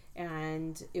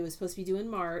 and it was supposed to be due in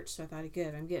March, so I thought,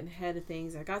 good, I'm getting ahead of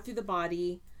things. I got through the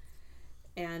body,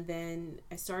 and then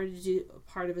I started to do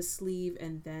part of a sleeve,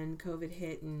 and then COVID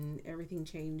hit, and everything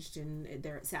changed, and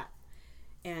there it sat.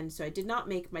 And so I did not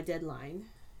make my deadline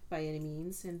by any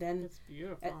means. And then It's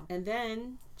beautiful. And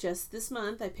then just this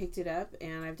month I picked it up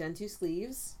and I've done 2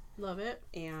 sleeves. Love it.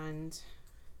 And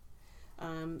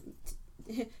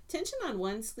tension on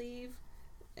one sleeve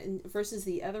and versus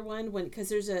the other one, because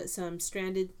there's some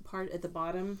stranded part at the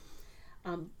bottom.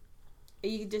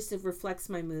 It reflects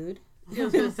my mood. I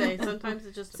was gonna say sometimes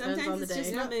it just depends Sometimes on the it's day.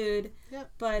 just my mood.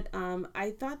 Yep. But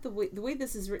I thought the way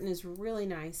this is written is really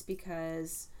nice,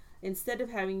 because instead of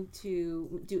having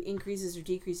to do increases or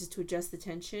decreases to adjust the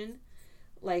tension,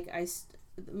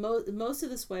 most of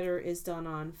the sweater is done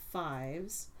on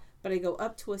 5s, but I go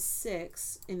up to a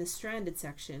 6 in the stranded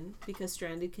section because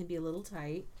stranded can be a little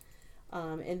tight,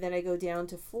 and then I go down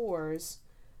to 4s.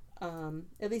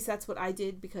 At least that's what I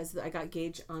did, because I got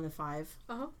gauge on a 5.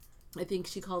 I think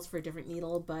she calls for a different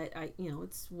needle, but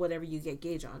it's whatever you get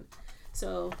gauge on.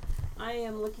 So I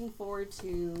am looking forward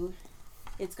to.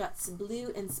 It's got some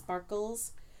blue and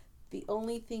sparkles. The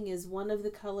only thing is one of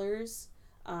the colors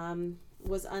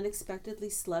was unexpectedly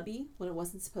slubby when it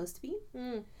wasn't supposed to be.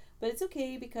 But it's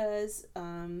okay, because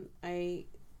I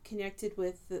connected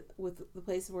with the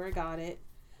place where I got it.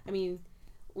 I mean,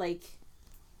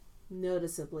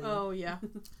 noticeably. Oh yeah.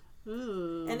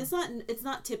 Ooh. And it's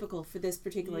not typical for this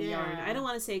particular yarn. I don't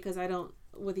want to say because I don't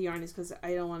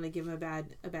want to give them a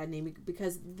bad name,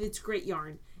 because it's great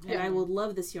yarn and I will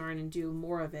love this yarn and do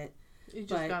more of it. You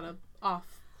just gotta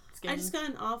skin. I just got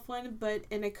an off one,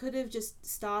 and I could have just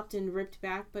stopped and ripped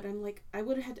back, but I'm like, I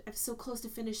would have had. I'm so close to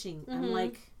finishing. I'm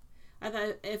like, I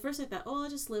thought at first oh, I'll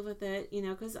just live with it,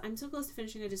 because I'm so close to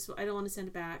finishing. I don't want to send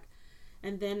it back,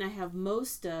 and then I have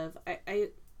most of I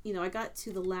got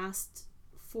to the last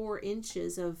 4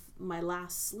 inches of my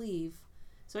last sleeve,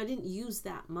 so I didn't use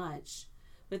that much,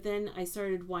 but then I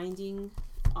started winding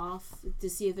off to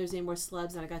see if there's any more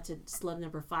slubs, and I got to slub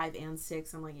number 5 and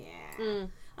 6. I'm like, I'm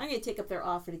gonna take up their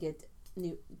offer to get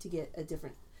a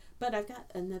different, but I've got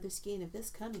another skein of this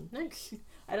coming. Nice.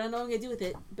 I don't know what I'm gonna do with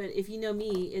it, but if you know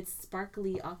me, it's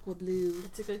sparkly aqua blue.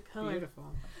 It's a good color. Beautiful.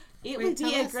 It would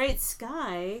be a great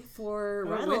sky for It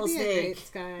would Ruddles be a Day. great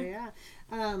sky, yeah.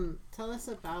 Tell us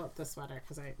about the sweater,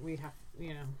 because we have,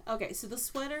 Okay, so the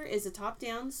sweater is a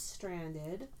top-down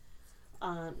stranded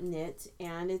knit,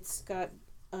 and it's got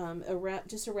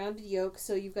just a rounded yoke,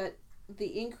 so you've got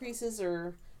the increases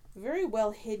are very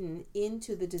well hidden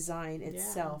into the design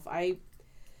itself.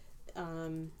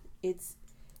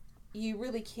 You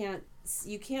really can't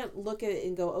look at it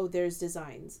and go, oh, there's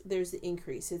designs, there's the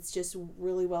increase. It's just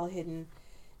really well hidden.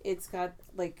 It's got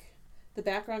like the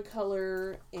background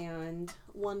color and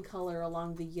one color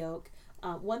along the yoke.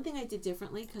 One thing I did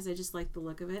differently, because I just like the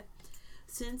look of it,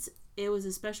 since it was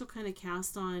a special kind of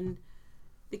cast on,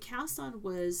 the cast on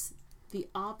was the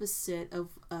opposite of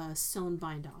sewn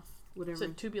bind off, whatever. So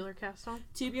tubular cast on?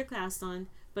 Tubular cast on,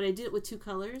 but I did it with 2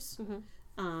 colors.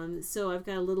 So I've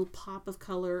got a little pop of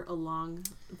color along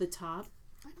the top.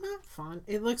 I'm not fond.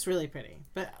 It looks really pretty,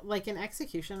 but like in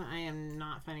execution, I am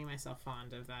not finding myself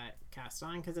fond of that cast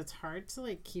on, because it's hard to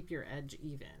like keep your edge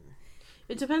even.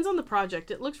 It depends on the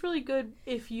project. It looks really good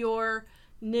if you're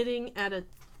knitting at a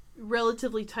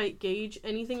relatively tight gauge.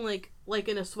 Anything like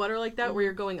in a sweater like that, where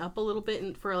you're going up a little bit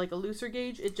and for like a looser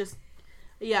gauge, it just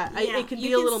it can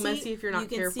be a little messy if you're not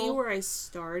careful. You can see where I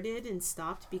started and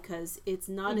stopped, because it's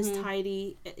not as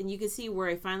tidy, and you can see where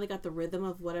I finally got the rhythm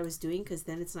of what I was doing, because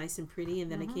then it's nice and pretty,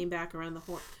 and then I came back around the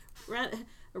horn,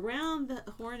 around the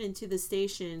horn into the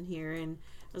station here, and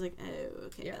I was like, oh,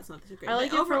 okay, that's not so great. I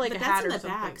like it for like but a hat that's or in the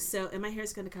something. back, so, and my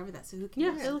hair's going to cover that, so who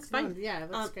cares? Yeah, it looks fine. Yeah, it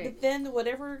looks great. But then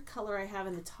whatever color I have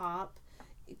in the top,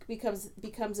 it becomes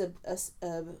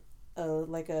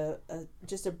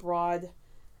just a broad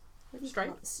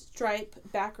stripe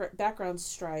background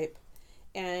stripe,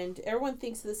 and everyone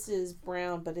thinks this is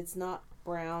brown, but it's not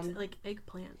brown. It's like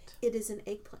eggplant. It is an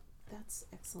eggplant. That's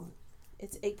excellent.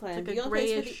 It's eggplant. It's like a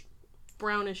grayish,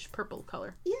 brownish purple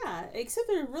color. Yeah, except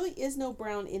there really is no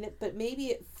brown in it, but maybe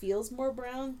it feels more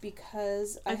brown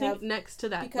because I think next to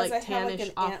that, like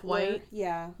tannish off-white.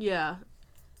 Yeah.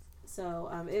 So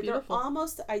they're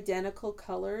almost identical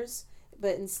colors,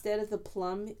 but instead of the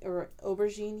plum or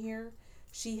aubergine here,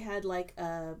 she had like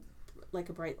a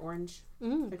bright orange.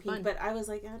 Pink, but I was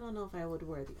like, I don't know if I would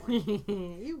wear the orange.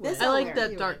 You would. I like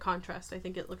that dark contrast. I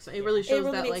think it looks. It really shows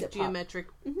that like geometric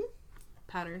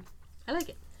pattern. I like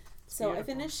it. So I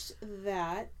finished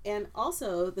that, and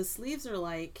also the sleeves are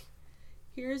like,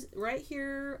 here's right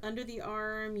here under the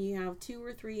arm. You have 2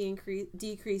 or 3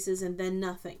 decreases, and then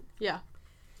nothing. Yeah.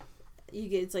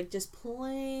 It's like just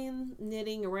plain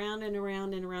knitting around and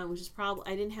around and around, which is probably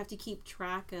I didn't have to keep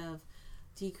track of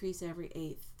decrease every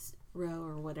 8th row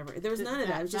or whatever. There was none of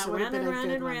that. It was just around and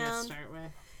around and around. Start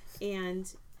with. And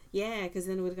because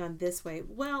then it would have gone this way.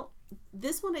 Well,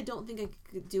 this one I don't think I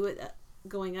could do it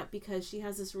going up, because she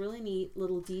has this really neat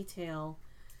little detail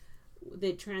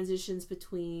that transitions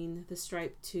between the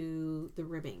stripe to the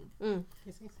ribbing.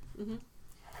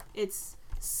 It's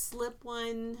slip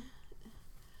one,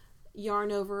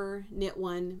 yarn over, knit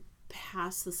one,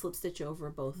 pass the slip stitch over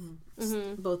both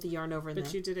the yarn over and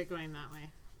But you did it going that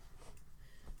way.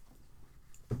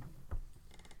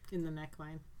 In the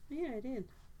neckline. Yeah, I did.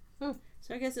 So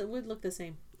I guess it would look the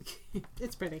same.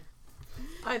 It's pretty.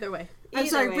 Either way. I'm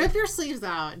sorry, rip your sleeves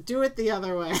out. Do it the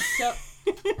other way. So,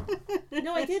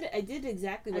 no, I did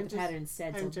exactly what the pattern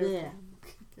said.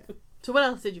 So what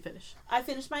else did you finish? I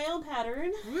finished my own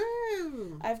pattern.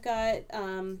 Woo! I've got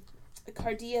a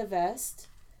Cardia vest,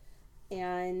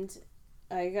 and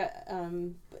I got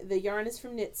the yarn is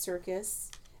from Knit Circus,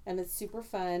 and it's super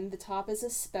fun. The top is a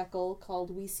speckle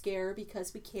called We Scare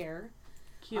Because We Care.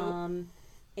 Cute.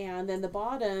 And then the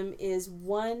bottom is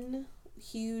one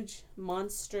huge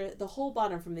monster. The whole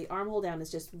bottom from the armhole down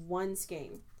is just one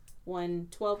skein, one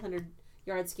 1,200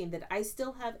 yard skein that I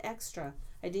still have extra.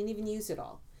 I didn't even use it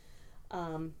all.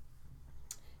 And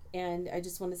I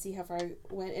just want to see how far I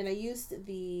went. And I used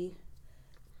the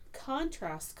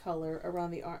contrast color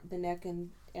around the neck and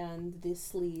the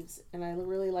sleeves. And I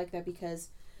really like that, because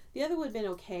The other would have been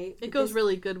okay. It goes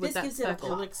really good with this that gives it a speckle.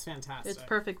 It pop. looks fantastic. It's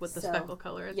perfect with the So, speckle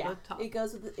color at the top. It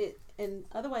goes with it, and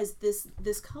otherwise this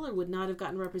color would not have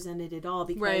gotten represented at all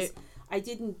because Right. I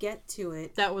didn't get to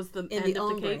it That was the in end the of the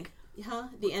ombre. cake. Huh?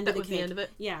 The end That of the was cake. the end of it.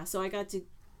 Yeah, so I got to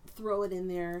throw it in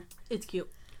there. It's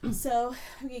cute. So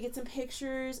we can get some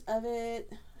pictures of it,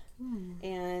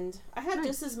 and I had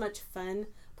just as much fun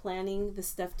planning the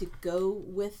stuff to go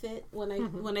with it when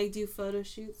I do photo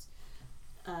shoots,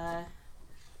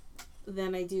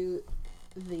 than I do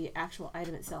the actual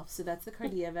item itself. So that's the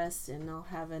Cardia vest, and I'll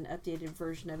have an updated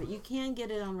version of it. You can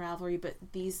get it on Ravelry, but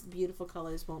these beautiful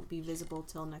colors won't be visible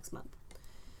till next month.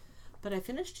 But I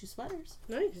finished 2 sweaters.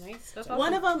 Nice. Nice. That's job.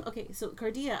 One of them, okay, so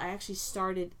Cardia I actually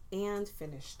started and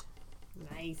finished,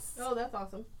 Nice. Oh, that's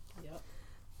awesome. Yep.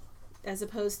 as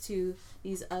opposed to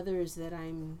these others that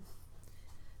I'm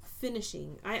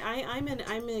finishing. I'm in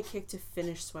a kick to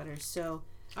finish sweaters, so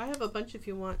I have a bunch if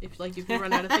you want. If you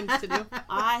run out of things to do.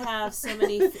 I have so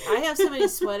many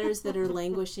sweaters that are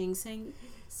languishing, saying,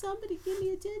 "Somebody give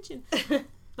me attention."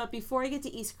 But before I get to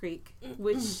East Creek,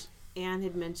 which Anne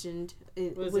had mentioned,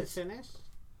 Was it finished?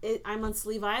 I'm on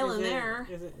Sleeve Island there.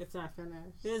 It's not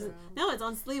finished. So. so No, it's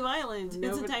on Sleeve Island.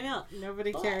 It's a timeout.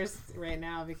 Nobody But- cares right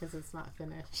now because it's not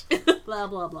finished. Blah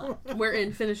blah blah. We're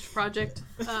in finished project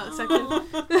section.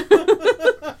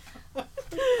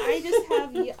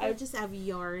 I just have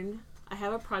yarn. I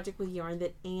have a project with yarn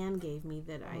that Anne gave me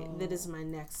that is my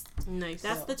next. Nice.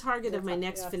 That's the target of my You'll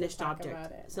next have to finished talk object.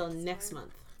 about it So next next time.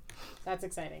 month. That's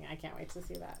exciting. I can't wait to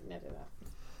see that knitted up.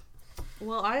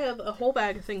 Well, I have a whole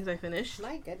bag of things I finished.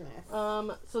 My goodness.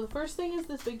 So the first thing is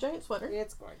this big giant sweater.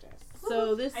 It's gorgeous.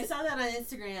 So this I saw that on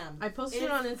Instagram. I posted it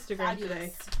It's on Instagram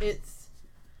today. fabulous. It's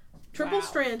triple Wow.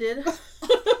 stranded.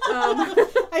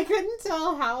 I couldn't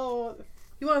tell how.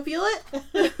 You want to feel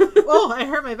it? Oh, I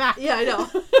hurt my back. Yeah, I know.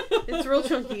 It's real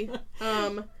chunky.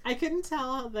 I couldn't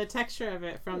tell the texture of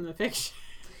it from the picture.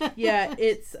 Yeah,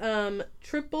 it's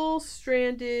triple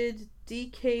stranded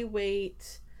DK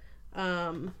weight,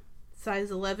 size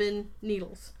 11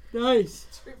 needles.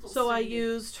 Nice. So I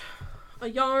used a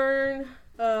yarn,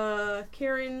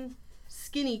 Karen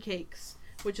Skinny Cakes,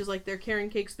 which is like their Karen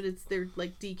cakes, but they're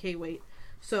like DK weight.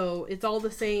 So it's all the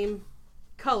same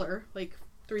color, like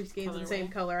 3 skeins of the same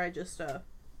Colorway. color. I just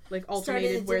like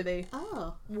alternated where they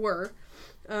Oh, were.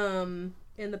 And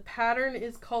the pattern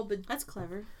is called that's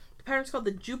clever. the pattern's called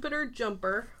the Jupiter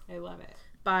Jumper I love it.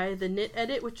 by the Knit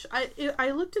Edit, which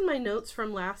I looked in my notes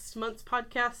from last month's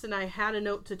podcast, and I had a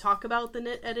note to talk about the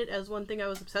Knit Edit as one thing I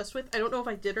was obsessed with. I don't know if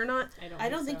I did or not. I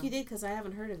don't think you did because I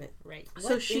haven't heard of it. Right.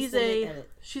 So What she's is the Knit Edit?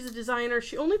 she's a designer.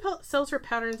 She only sells her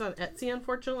patterns on Etsy,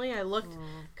 unfortunately. I looked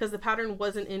because the pattern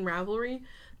wasn't in Ravelry,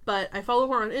 but I follow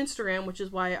her on Instagram, which is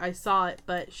why I saw it.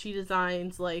 But she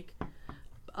designs like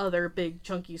other big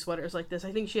chunky sweaters like this.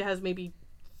 I think she has maybe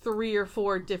 3 or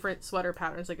 4 different sweater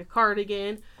patterns, like a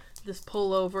cardigan, this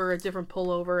pullover, a different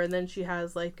pullover, and then she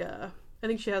has like I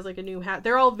think she has like a new hat.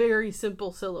 They're all very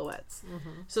simple silhouettes,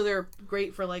 so they're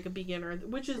great for like a beginner,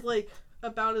 which is like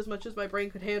about as much as my brain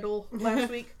could handle last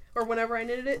week or whenever I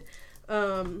knitted it.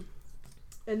 And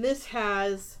this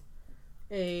has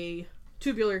a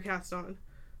tubular cast on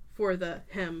for the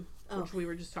hem, which we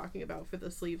were just talking about for the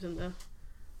sleeves and the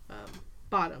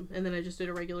bottom, and then I just did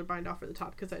a regular bind off for the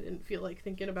top because I didn't feel like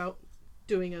thinking about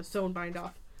doing a sewn bind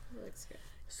off. Looks good.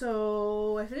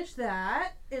 So I finished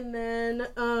that, and then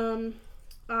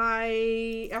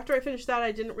after I finished that,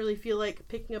 I didn't really feel like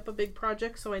picking up a big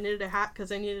project, so I knitted a hat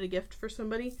because I needed a gift for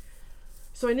somebody.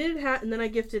 So I knitted a hat, and then I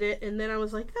gifted it, and then I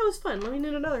was like, that was fun, let me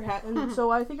knit another hat. And so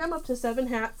I think I'm up to 7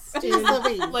 hats in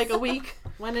like a week.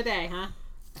 One a day, huh?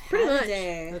 Pretty much.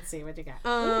 Let's see what you got.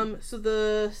 So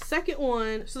the second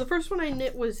one, so the first one I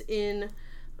knit was in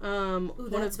one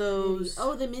of those. Pretty.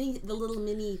 Oh, the little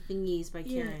mini thingies by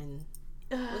Yeah. Karen.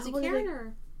 Was it what are Karen they-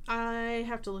 or? I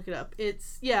have to look it up.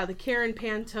 It's the Karen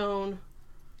Pantone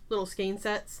little skein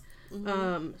sets.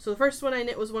 So the first one I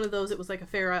knit was one of those. It was like a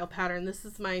Fair Isle pattern. This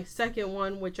is my second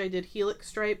one, which I did helix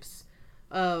stripes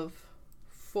of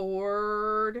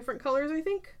 4 different colors, I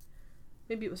think.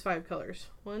 Maybe it was 5 colors.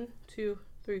 1, 2,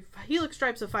 3, helix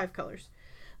stripes of 5 colors.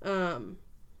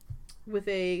 With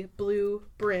a blue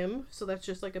brim. So that's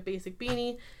just like a basic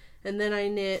beanie. And then I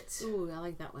knit. Ooh, I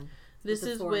like that one. This With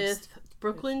the is forest. with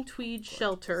Brooklyn Tweed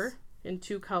Shelter in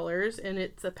 2 colors, and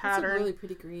it's a pattern. It's a really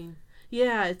pretty green.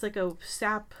 Yeah, it's like a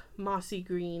sap mossy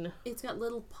green. It's got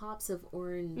little pops of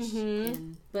orange,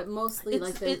 Mhm. but mostly It's,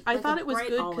 like the. I like thought a it was bright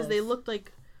good because they olive. looked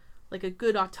like a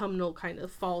good autumnal kind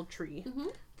of fall tree.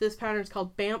 This pattern is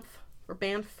called Banff or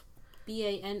Banff.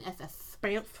 BANFF.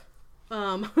 Banff.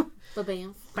 The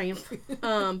Banff.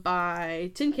 Banff.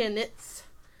 By Tin Can Knits.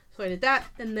 So So I did that.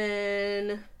 And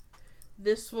then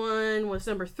this one was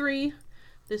number 3.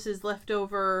 This is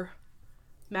leftover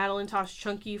Madeline Tosh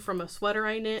Chunky from a sweater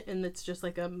I knit. And it's just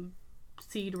like a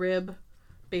seed rib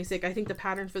basic. I think the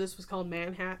pattern for this was called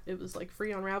Man Hat. It was like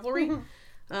free on Ravelry.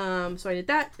 So I did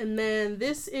that. And then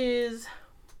this is...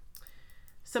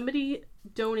 Somebody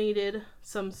donated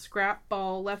some scrap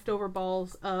ball, leftover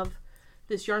balls of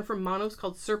this yarn from Monos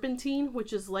called Serpentine,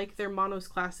 which is like their Monos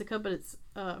Classica, but it's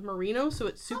merino, so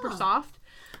it's super soft.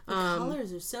 The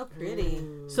colors are so pretty.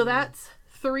 So that's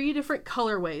 3 different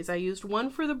colorways. I used one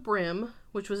for the brim,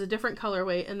 which was a different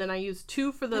colorway, and then I used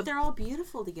 2 for the... But they're all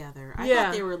beautiful together. I Yeah.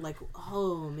 thought they were like,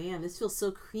 oh man, this feels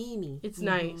so creamy. It's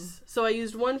nice. So I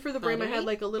used one for the brim. I had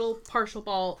like a little partial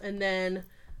ball, and then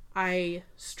I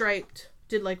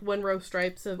did like 1 row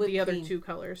stripes of the other 2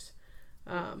 colors.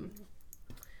 And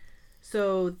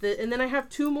then I have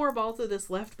 2 more balls of this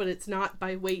left, but it's not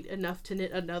by weight enough to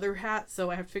knit another hat,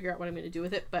 so I have to figure out what I'm going to do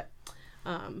with it. But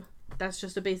that's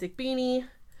just a basic beanie.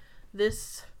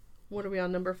 This, what are we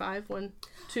on, number 5? 1,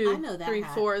 2, I know that 3,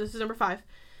 hat. 4. This is number 5.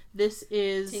 This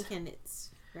is... Tin Can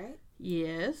Knits, right?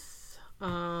 Yes.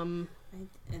 And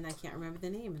I can't remember the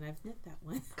name, and I've knit that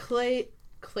one.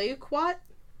 Clayquat?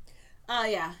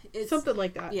 Yeah. It's Something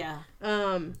like that. Yeah.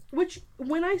 Which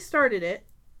when I started it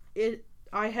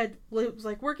was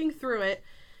like working through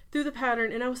the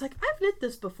pattern, and I was like, I've knit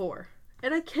this before,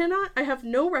 and I have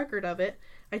no record of it.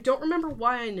 I don't remember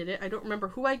why I knit it. I don't remember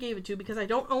who I gave it to because I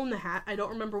don't own the hat. I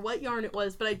don't remember what yarn it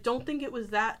was, but I don't think it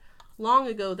was that long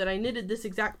ago that I knitted this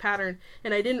exact pattern,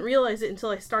 and I didn't realize it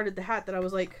until I started the hat that I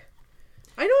was like,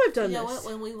 I know I've done this. You know what?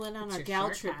 When we went on our gal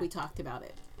trip, we talked about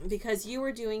it because you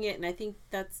were doing it, and I think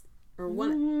that's or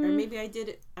maybe I did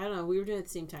it. I don't know. We were doing it at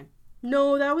the same time.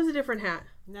 No, that was a different hat.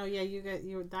 No, yeah,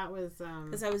 that was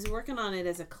because I was working on it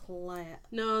as a client.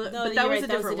 No, but that was a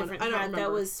different one. I don't remember.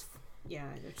 That was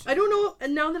I don't know.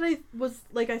 And now that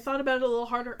I thought about it a little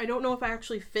harder. I don't know if I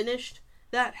actually finished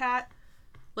that hat.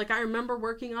 Like I remember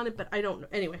working on it, but I don't know.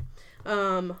 Anyway,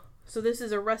 so this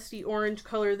is a rusty orange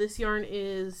color. This yarn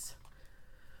is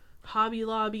Hobby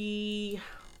Lobby.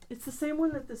 It's the same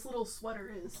one that this little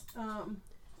sweater is.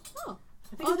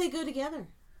 They go together.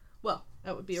 Well,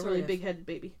 that would be a Sort really of. big-headed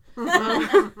baby.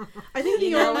 I think the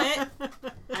yarn.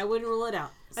 I wouldn't rule it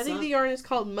out. I think the yarn is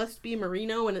called Must Be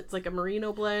Merino, and it's like a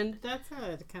merino blend. That's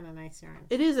a kind of nice yarn.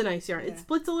 It is a nice yarn. Yeah. It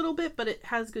splits a little bit, but it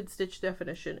has good stitch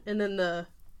definition. And then the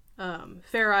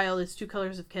Fair Isle is 2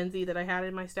 colors of Kenzie that I had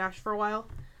in my stash for a while.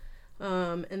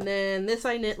 And then this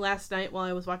I knit last night while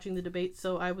I was watching the debate,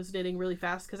 so I was knitting really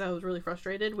fast because I was really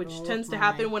frustrated, which tends to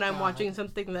happen when I'm watching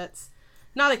something that's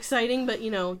not exciting, but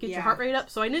get your heart rate up.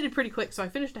 So I knitted pretty quick. So I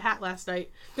finished a hat last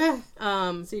night.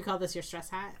 So you call this your stress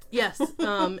hat? Yes.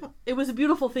 It was a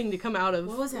beautiful thing to come out of.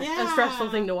 What was that? A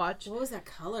stressful thing to watch. What was that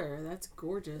color? That's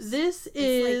gorgeous. This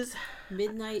is like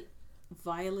midnight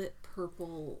violet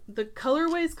purple. The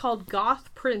colorway is called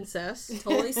Goth Princess.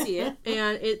 Totally see it.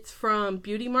 And it's from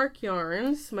Beauty Mark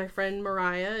Yarns. My friend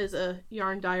Mariah is a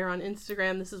yarn dyer on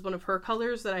Instagram. This is one of her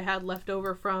colors that I had left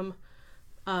over from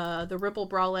the Ripple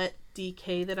Bralette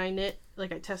DK that I knit.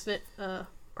 Like I test knit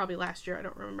probably last year. I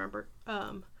don't remember.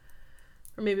 Or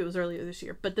maybe it was earlier this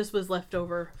year. But this was left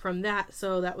over from that.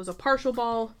 So that was a partial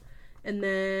ball. And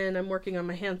then I'm working on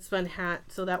my hand spun hat.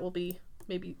 So that will be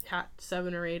maybe hat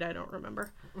 7 or 8. I don't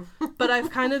remember. But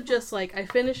I've kind of just like, I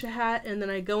finish a hat and then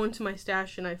I go into my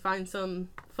stash and I find some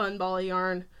fun ball of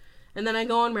yarn. And then I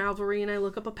go on Ravelry and I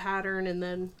look up a pattern and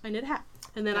then I knit a hat.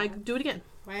 And then I do it again.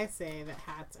 Why I say that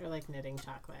hats are like knitting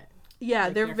chocolate. Yeah,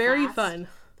 Like, they're very fast, fun.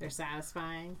 They're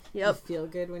satisfying. Yep. You feel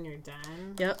good when you're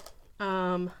done. Yep.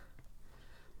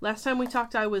 Last time we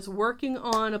talked, I was working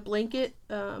on a blanket,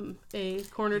 a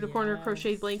corner-to-corner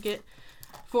crocheted blanket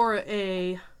for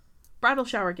a bridal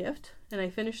shower gift. And I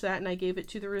finished that and I gave it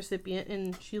to the recipient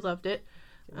and she loved it.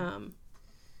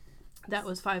 That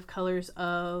was 5 colors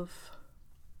of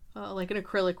like an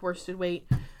acrylic worsted weight.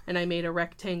 And I made a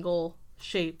rectangle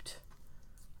shaped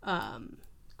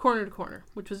corner to corner,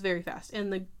 which was very fast.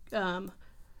 And the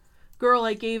girl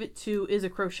I gave it to is a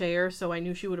crocheter, so I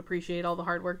knew she would appreciate all the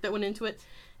hard work that went into it.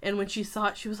 And when she saw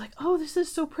it, she was like, "Oh, this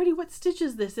is so pretty. What stitch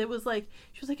is this?" It was like,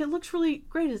 she was like, "It looks really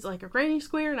great. It's like a granny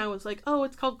square." And I was like, "Oh,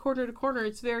 it's called corner to corner.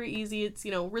 It's very easy. It's,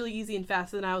 really easy and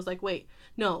fast." And I was like, "Wait,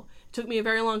 no, it took me a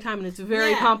very long time and it's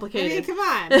very complicated." I mean, come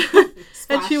on.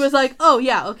 And she was like, "Oh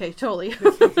yeah, okay, totally."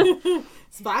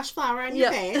 Splash flour on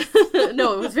your face.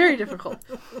 No, it was very difficult.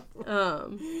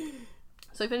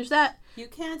 So I finished that. You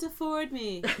can't afford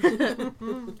me.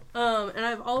 And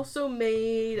I've also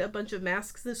made a bunch of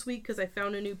masks this week because I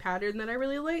found a new pattern that I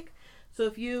really like. So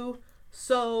if you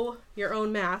sew your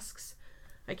own masks,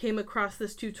 I came across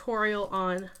this tutorial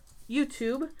on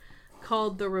YouTube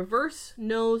called the Reverse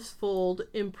Nose Fold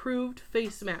Improved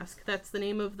Face Mask. That's the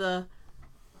name of the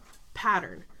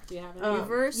pattern. Do you have it?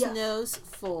 Reverse yes. nose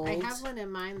fold. I have one in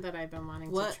mind that I've been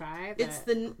wanting to try. That's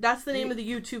the name of the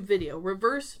YouTube video.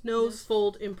 Reverse Nose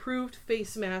Fold Improved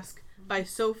Face Mask by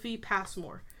Sophie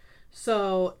Passmore.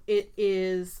 So it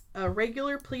is a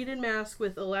regular pleated mask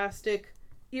with elastic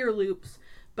ear loops,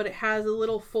 but it has a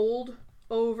little fold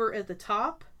over at the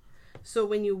top. So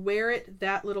when you wear it,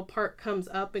 that little part comes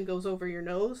up and goes over your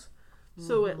nose.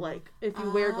 So it, like, if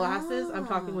you wear glasses, I'm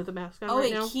talking with a mask on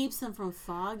right now. Oh, it keeps them from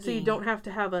fogging. So you don't have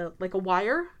to have a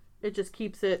wire. It just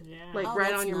keeps it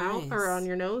right on your mouth or on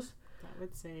your nose. That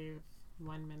would save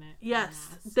 1 minute. Yes,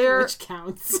 which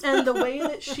counts. And the way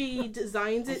that she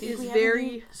designs it is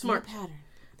very smart.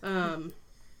 Pattern.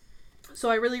 So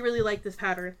I really, really like this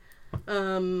pattern.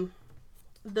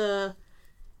 The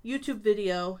YouTube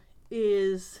video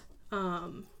is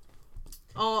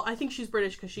I think she's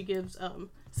British because she gives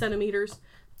centimeters,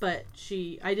 but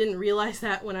I didn't realize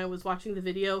that when I was watching the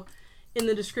video. In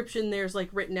the description there's like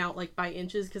written out like by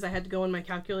inches because I had to go in my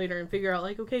calculator and figure out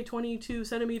like, okay, 22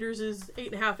 centimeters is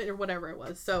 8.5 or whatever it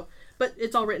was. So, but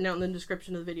it's all written out in the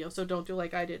description of the video, so don't do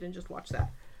like I did and just watch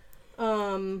that.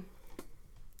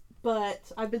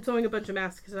 But I've been sewing a bunch of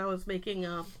masks because I was making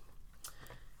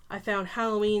I found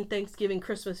Halloween, Thanksgiving,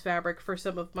 Christmas fabric for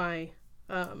some of my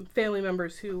family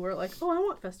members who were like, oh, I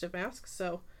want festive masks.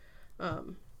 So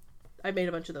I made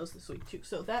a bunch of those this week too.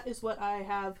 So that is what I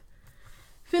have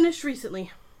finished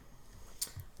recently.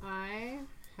 I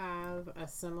have a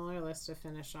similar list of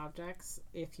finished objects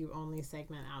if you only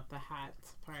segment out the hat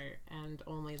part and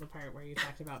only the part where you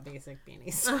talked about basic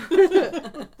beanies.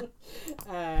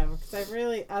 Because I've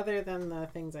really, other than the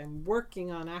things I'm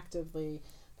working on actively,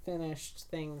 finished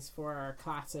things for our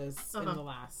classes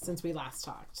since we last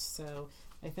talked. So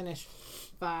I finished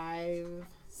 5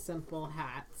 simple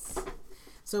hats.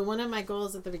 So one of my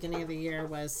goals at the beginning of the year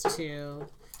was to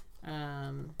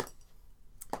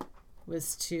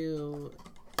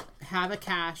have a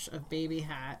cache of baby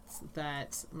hats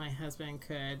that my husband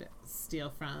could steal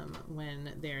from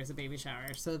when there's a baby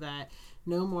shower, so that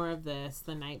no more of this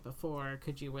the night before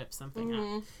could you whip something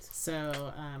up.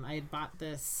 So I had bought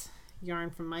this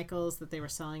yarn from Michaels that they were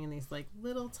selling in these like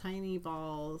little tiny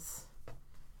balls.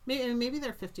 Maybe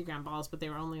they're 50-gram balls, but they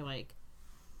were only like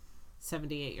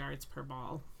 78 yards per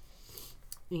ball.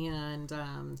 And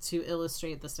to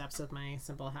illustrate the steps of my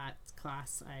simple hat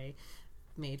class, I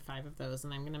made 5 of those,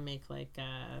 and I'm going to make like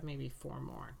maybe 4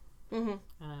 more.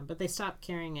 But they stopped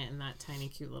carrying it in that tiny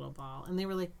cute little ball, and they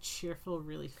were like cheerful,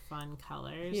 really fun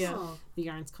colors. The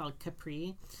yarn's called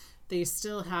Capri. They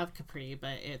still have Capri,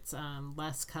 but it's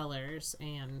less colors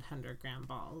and 100-gram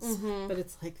balls. But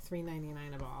it's like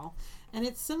 $3.99 a ball, and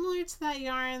it's similar to that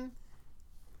yarn,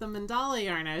 the mandala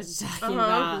yarn I was talking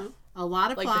about. A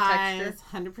lot of like plies,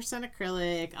 100%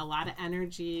 acrylic, a lot of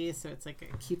energy, so it's like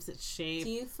it keeps its shape. Do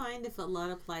you find if a lot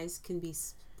of plies can be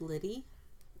splitty?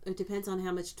 It depends on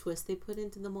how much twist they put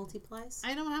into the multi-plies.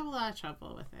 I don't have a lot of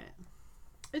trouble with it.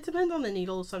 It depends on the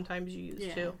needles sometimes you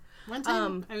use too. One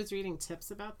time I was reading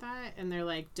tips about that, and they're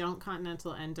like, don't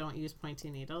continental and don't use pointy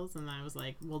needles. And I was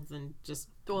like, well, then just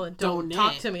don't knit.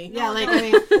 Talk to me. Yeah, like, I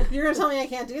mean, if you're going to tell me I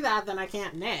can't do that, then I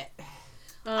can't knit.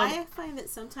 I find that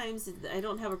sometimes I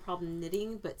don't have a problem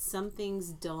knitting, but some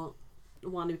things don't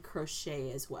want to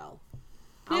crochet as well.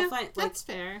 I'll find, that's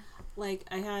fair. Like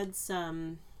I had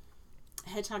some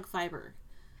hedgehog fiber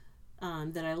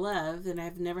that I love, and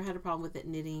I've never had a problem with it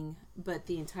knitting. But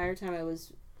the entire time I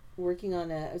was working on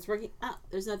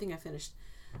there's nothing I finished.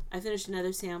 I finished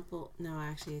another sample. No,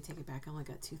 actually, I take it back. I only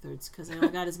got 2/3 because I only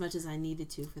got as much as I needed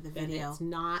to for the video. And it's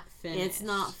not finished. It's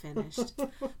not finished.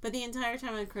 But the entire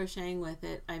time I'm crocheting with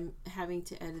it, I'm having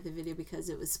to edit the video because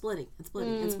it was splitting and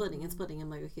splitting and splitting and splitting. I'm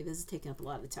like, okay, this is taking up a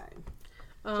lot of time.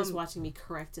 Just watching me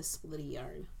correct a splitty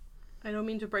yarn. I don't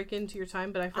mean to break into your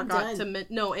time, but I forgot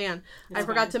to Anne. I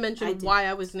forgot to mention I why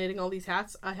I was knitting all these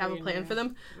hats. I have a plan for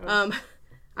them. I'm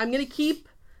gonna keep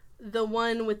the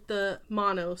one with the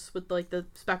monos with like the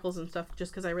speckles and stuff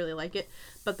just because I really like it,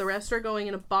 but the rest are going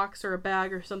in a box or a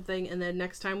bag or something, and then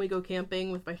next time we go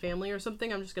camping with my family or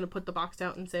something, I'm just gonna put the box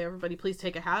out and say, everybody please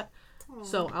take a hat.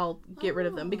 So I'll get rid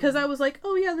of them because I was like,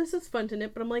 oh yeah, this is fun to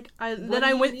knit, but I'm like, then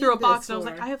I went through a box and I was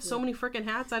like, I have so many freaking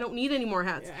hats, I don't need any more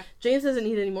hats. James doesn't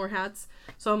need any more hats,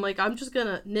 so I'm like, I'm just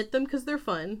gonna knit them because they're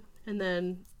fun, and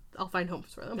then I'll find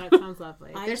homes for them. That sounds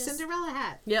lovely. They're Cinderella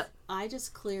hats. Yep. I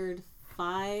just cleared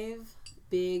 5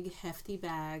 big hefty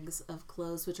bags of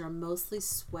clothes, which are mostly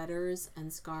sweaters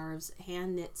and scarves,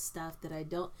 hand knit stuff that I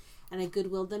don't and I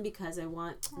Goodwilled them because I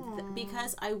want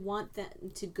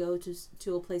them to go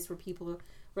to a place where people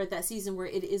are at that season where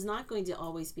it is not going to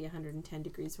always be 110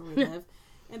 degrees where we live,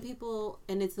 and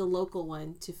it's the local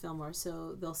one to Fillmore,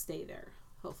 so they'll stay there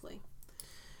hopefully.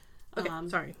 Okay,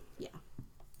 sorry. Yeah.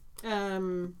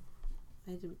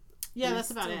 Yeah,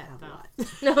 that's about it.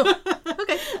 No.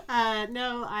 Okay.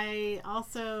 No, I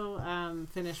also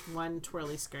finished one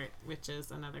twirly skirt, which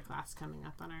is another class coming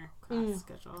up on our class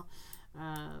schedule.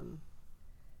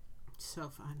 So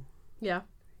fun. Yeah.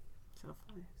 So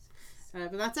fun.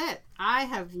 But that's it. I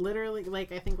have literally,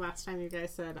 like, I think last time you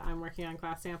guys said I'm working on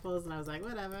class samples, and I was like,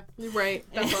 whatever. Right.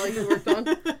 That's all you worked on.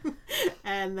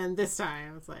 And then this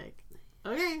time, it's like,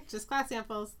 okay, just class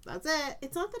samples. That's it.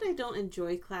 It's not that I don't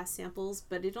enjoy class samples,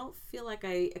 but I don't feel like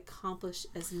I accomplish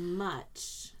as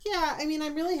much. Yeah, I mean,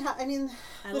 I'm really. I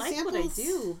like samples, what I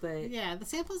do, but yeah, the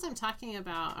samples I'm talking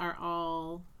about are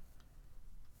all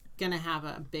gonna have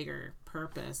a bigger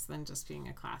purpose than just being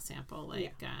a class sample.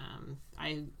 Like,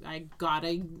 I got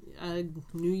a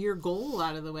New Year goal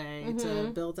out of the way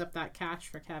to build up that cash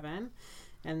for Kevin,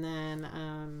 and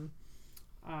then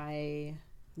I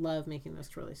love making those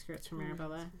twirly skirts for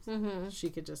Marabella. Mm-hmm. She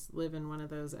could just live in one of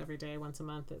those every day, once a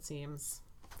month, it seems,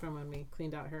 from when we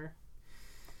cleaned out her.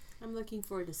 I'm looking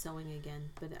forward to sewing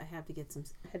again, but I had to get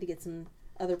some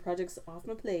other projects off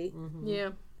my plate. Mm-hmm.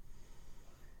 Yeah.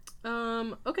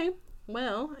 Okay.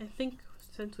 Well, I think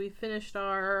since we finished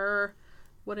our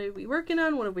what are we working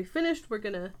on, what have we finished, we're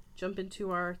gonna jump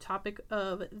into our topic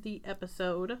of the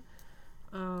episode.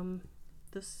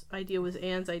 This idea was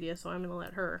Anne's idea, so I'm gonna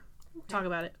let her talk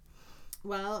about it.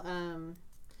 Well,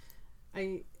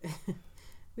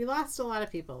 we lost a lot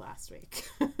of people last week.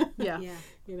 Yeah.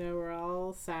 You know, we're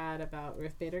all sad about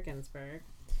Ruth Bader Ginsburg,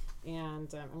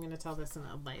 and I'm going to tell this in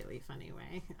a lightly funny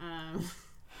way.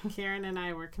 Karen and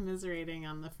I were commiserating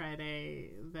on the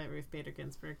Friday that Ruth Bader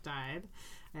Ginsburg died.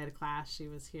 I had a class. She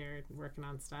was here working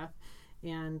on stuff.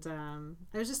 And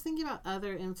I was just thinking about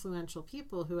other influential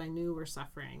people who I knew were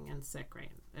suffering and sick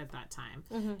right at that time.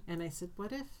 Mm-hmm. And I said,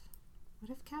 what if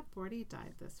Kat Bordy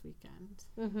died this weekend?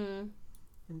 Mm-hmm.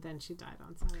 And then she died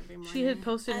on Saturday morning. She had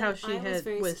posted how she was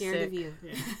very was scared sick. of you.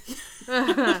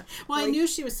 Yeah. Well, I knew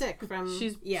she was sick from.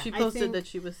 She I posted think that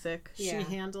she was sick. She Yeah.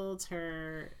 handled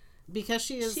her because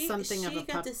she is something of a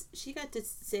pup. She got to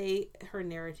say her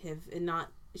narrative and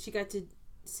not. She got to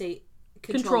say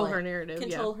Control her narrative.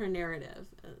 Control her narrative.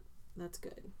 That's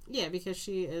good. Yeah, because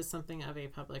she is something of a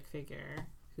public figure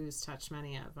who's touched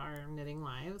many of our knitting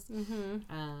lives.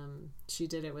 Mm-hmm. She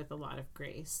did it with a lot of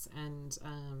grace and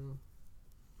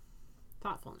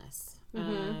thoughtfulness.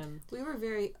 Mm-hmm. We were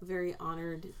very, very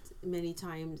honored many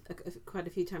times, quite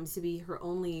a few times, to be her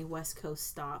only West Coast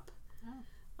stop.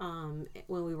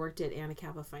 When we worked at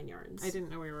Anacapa Fine Yarns. I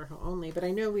didn't know we were her only, but I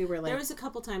know we were like... There was a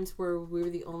couple times where we were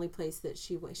the only place that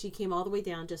she went. She came all the way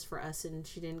down just for us, and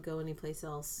she didn't go anyplace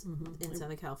else in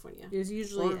Southern California. It was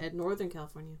usually... Or Northern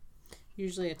California.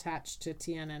 Usually attached to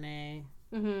TNNA.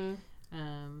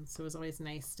 Mm-hmm. So it was always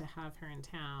nice to have her in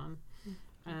town.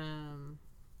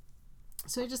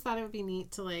 So I just thought it would be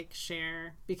neat to like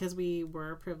share, because we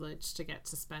were privileged to get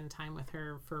to spend time with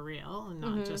her for real, and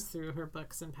not just through her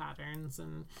books and patterns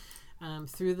and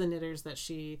through the knitters that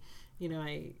she, you know,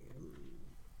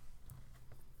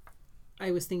 I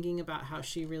was thinking about how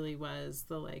she really was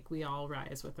the, like, we all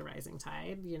rise with the rising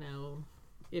tide, you know.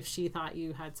 If she thought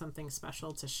you had something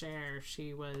special to share,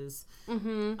 she was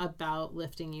about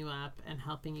lifting you up and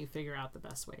helping you figure out the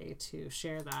best way to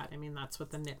share that. I mean, that's what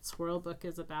the Knit Swirl book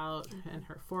is about, and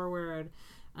her foreword.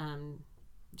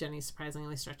 Jenny's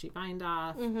Surprisingly Stretchy Bind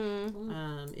Off.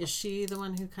 Is she the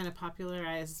one who kind of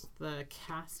popularized the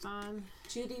cast on?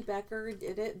 Judy Becker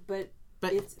did it, but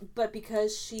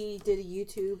because she did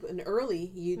an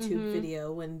early YouTube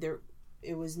video when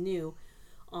it was new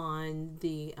on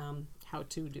the how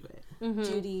to do it.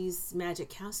 Judy's Magic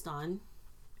Cast On.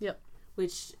 Yep.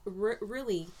 Which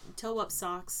really, toe up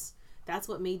socks, that's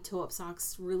what made toe up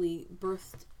socks really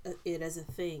birthed it as a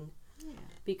thing. Yeah.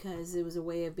 Because it was a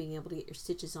way of being able to get your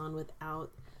stitches on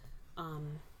without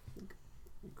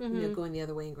you know, going the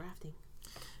other way and grafting.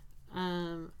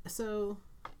 So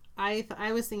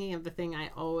I was thinking of the thing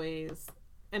I always,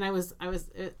 and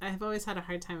I've always had a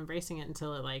hard time embracing it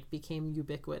until it like became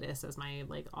ubiquitous as my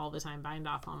like all the time bind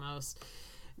off almost,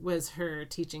 was her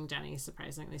teaching Jenny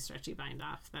Surprisingly Stretchy Bind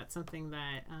Off. That's something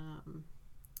that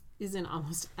is in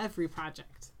almost every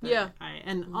project that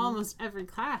almost every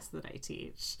class that I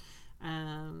teach.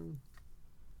 And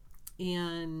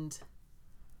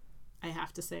I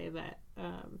have to say that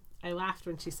I laughed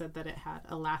when she said that it had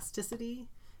elasticity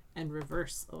and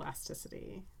reverse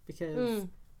elasticity, because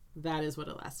that is what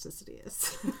elasticity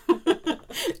is.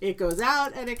 It goes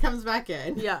out and it comes back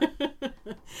in. Yeah.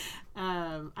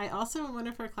 I also in one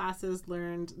of her classes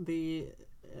learned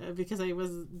because I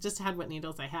had what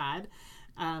needles I had.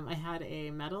 I had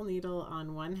a metal needle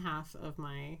on one half of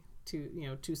my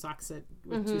two socks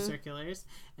with two circulars,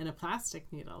 and a plastic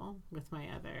needle with my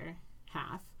other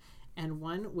half, and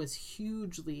one was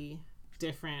hugely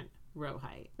different row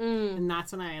height, and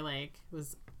that's when I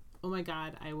was, oh my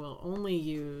god, I will only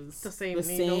use the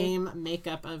same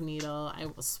makeup of needle. I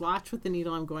will swatch with the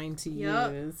needle I'm going to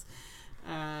use.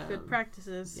 Good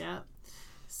practices. Yep.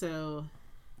 So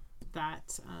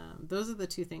that those are the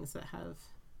two things that have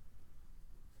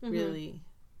really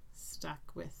stuck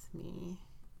with me.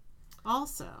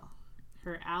 Also,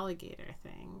 her alligator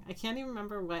thing. I can't even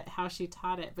remember how she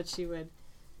taught it, but she would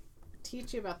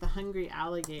teach you about the hungry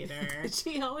alligator.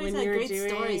 She always had great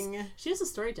stories. She was a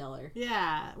storyteller.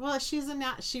 Yeah. Well, she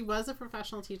was a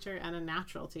professional teacher and a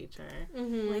natural teacher.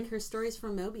 Like her stories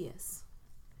from Mobius.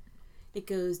 It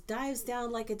dives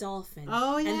down like a dolphin.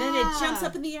 Oh, yeah. And then it jumps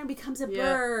up in the air and becomes a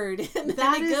bird. And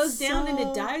then it goes down and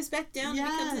it dives back down and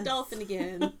becomes a dolphin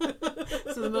again.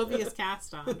 So the Mobius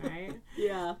cast on, right?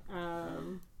 Yeah.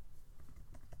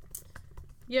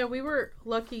 Yeah, we were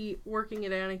lucky working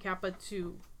at Anna Kappa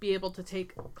to be able to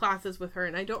take classes with her.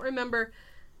 And I don't remember...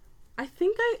 I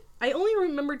think I only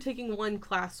remember taking one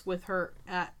class with her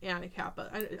at Anna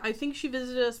Kappa. I think she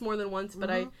visited us more than once,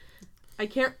 but I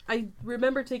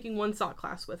remember taking one sock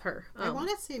class with her. I want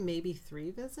to say maybe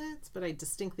 3 visits, but I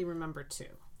distinctly remember 2.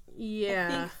 Yeah.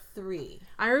 I think 3.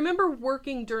 I remember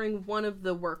working during one of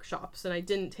the workshops, and I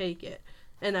didn't take it.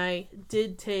 And I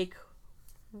did take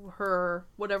her,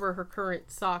 whatever her current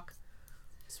sock.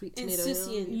 Sweet tomato heels.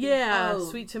 Yeah,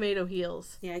 sweet tomato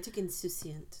heels. Yeah, I took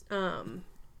insouciant.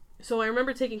 So I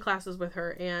remember taking classes with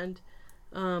her, and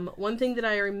one thing that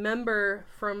I remember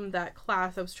from that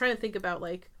class, I was trying to think about,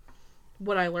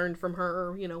 what I learned from her,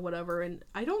 or, whatever, and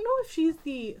I don't know if she's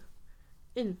the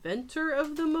inventor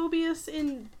of the Mobius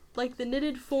in, the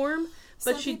knitted form,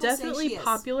 but she definitely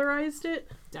popularized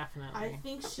it. Definitely. I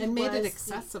think she made it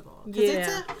accessible.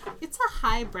 Yeah. It's a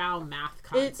highbrow math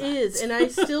concept. It is, and I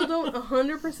still don't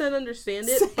 100% understand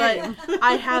it, but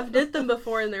I have knit them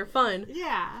before and they're fun.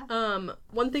 Yeah.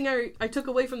 One thing I took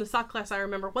away from the sock class, I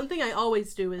remember, one thing I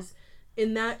always do is,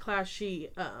 in that class, she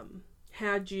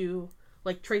had you,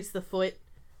 trace the foot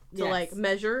to,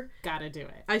 measure. Gotta do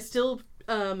it. I still...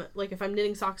 if I'm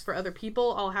knitting socks for other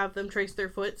people, I'll have them trace their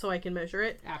foot so I can measure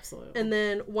it. Absolutely. And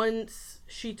then once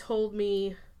she told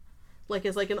me,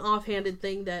 as an offhanded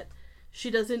thing, that she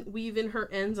doesn't weave in her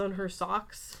ends on her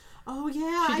socks. Oh,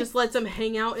 yeah. She just lets them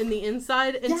hang out in the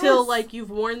inside until,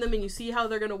 you've worn them and you see how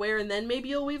they're going to wear, and then maybe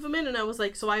you'll weave them in. And I was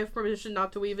like, so I have permission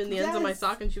not to weave in the ends of my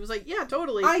sock? And she was like, yeah,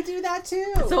 totally. I do that,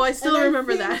 too. So I still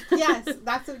remember that. Yes,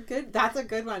 that's a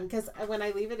good one. Because when I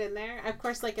leave it in there, of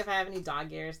course, if I have any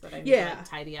dog ears that I need to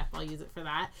tidy up, I'll use it for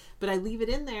that. But I leave it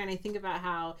in there, and I think about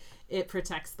how it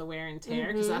protects the wear and tear,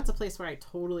 because that's a place where I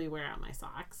totally wear out my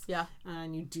socks. Yeah.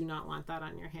 And you do not want that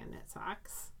on your hand knit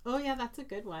socks. Oh, yeah, that's a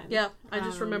good one. Yeah, I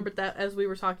just remembered that as we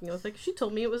were talking. I was like, she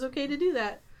told me it was okay to do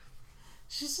that.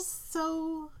 She's just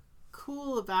so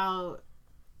cool about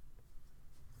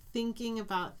thinking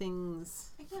about things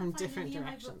from different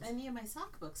directions. Any of my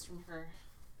sock books from her.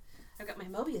 I've got my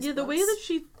Mobius the books. way that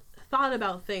she thought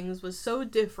about things was so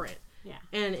different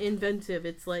and inventive.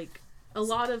 It's a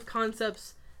lot of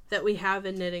concepts that we have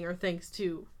in knitting are thanks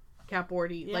to Cap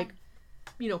Orty,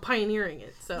 pioneering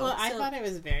it. So I thought it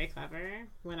was very clever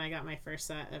when I got my first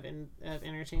set of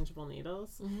interchangeable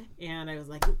needles, and I was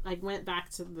I went back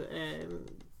to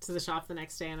the shop the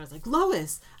next day, and I was like,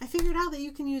 Lois, I figured out that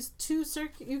you can use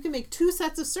you can make 2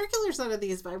 sets of circulars out of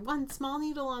these by 1 small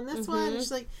needle on this one. And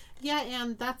she's like, yeah,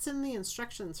 and that's in the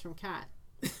instructions from Kat.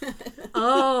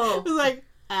 Oh. I was like,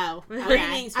 oh,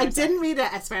 okay. I didn't read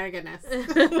it. Asparagus.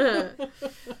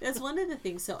 That's one of the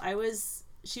things. So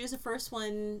she was the first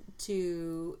one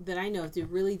that I know to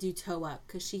really do toe up,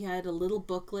 because she had a little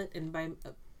booklet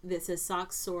that says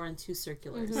socks sore on 2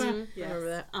 circulars. Yes. I remember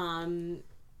that.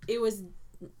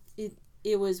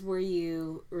 It was where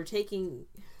you were taking.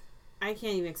 I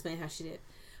can't even explain how she did,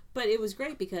 but it was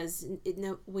great because it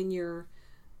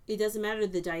doesn't matter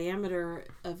the diameter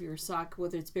of your sock,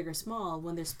 whether it's big or small.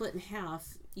 When they're split in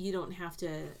half, you don't have to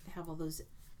have all those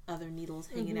other needles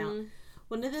hanging out.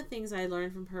 One of the things I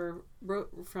learned from her,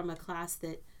 wrote from a class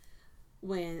that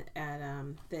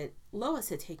that Lois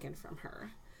had taken from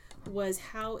her, was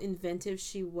how inventive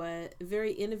she was,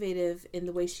 very innovative in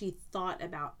the way she thought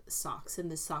about socks and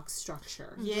the sock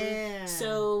structure. Yeah.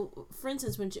 So, for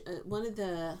instance, when one of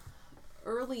the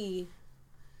early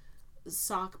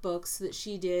sock books that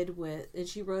she did with, and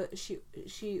she wrote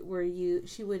she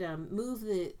would move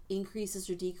the increases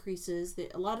or decreases.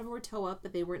 That a lot of them were toe up,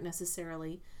 but they weren't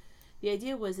necessarily. The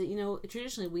idea was that, you know,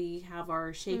 traditionally we have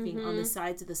our shaping on the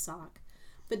sides of the sock,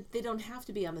 but they don't have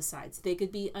to be on the sides. They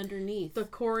could be underneath. The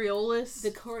Coriolis.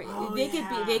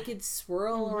 They could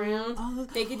swirl around. Oh,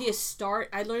 they could be a star.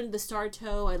 I learned the star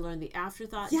toe. I learned the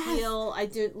afterthought heel. I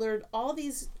learned all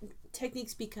these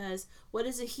techniques because what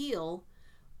is a heel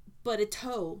but a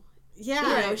toe?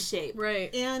 Shape.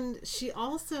 Right. And she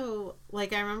also,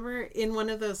 like, I remember in one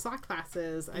of those sock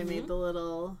classes, I made the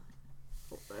little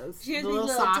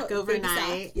sock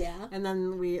overnight. Sock, yeah. And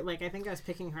then I think I was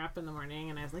picking her up in the morning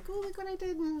and I was like, oh, look what I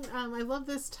did. And I love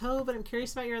this toe, but I'm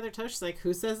curious about your other toe. She's like,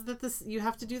 who says that you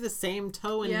have to do the same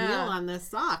toe and heel on this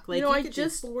sock? Like, you could do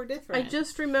 4 different. I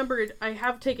just remembered I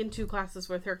have taken 2 classes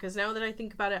with her, because now that I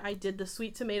think about it, I did the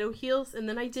sweet tomato heels, and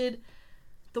then I did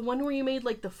the one where you made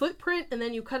like the footprint and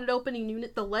then you cut it open and you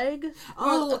knit the leg.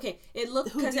 Oh, okay. It looked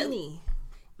Houdini.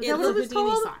 Is that what it was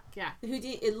called? Sock, yeah.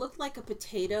 It looked like a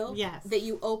potato. Yes. That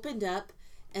you opened up,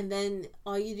 and then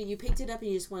all you did, you picked it up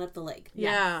and you just went up the leg.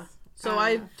 Yeah. So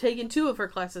I've taken 2 of her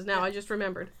classes now. I just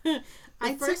remembered.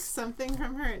 I took something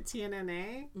from her at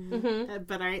TNNA,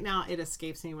 but right now it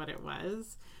escapes me what it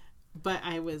was. But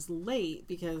I was late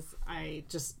because I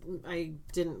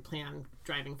didn't plan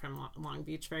driving from Long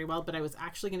Beach very well, but I was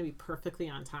actually going to be perfectly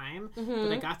on time.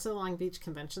 But I got to the Long Beach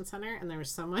Convention Center and there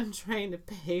was someone trying to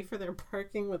pay for their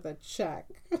parking with a check.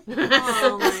 Oh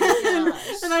my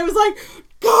gosh. And I was like,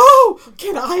 go!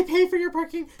 Can I pay for your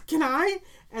parking? Can I?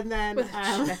 And then,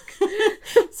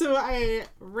 so I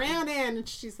ran in and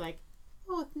she's like,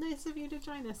 oh, nice of you to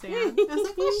join us, Anne. I was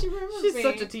like, oh, she remembers She's me.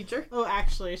 such a teacher. Oh,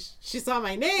 actually, she saw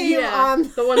my name. Yeah,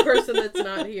 the one person that's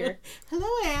not here. Hello,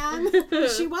 Anne. But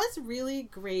she was really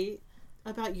great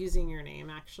about using your name,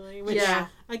 actually. Which,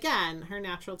 again, her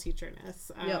natural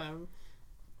teacherness. I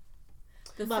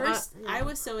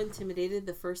was so intimidated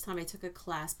the first time I took a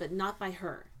class, but not by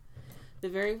her.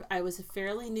 I was a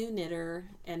fairly new knitter,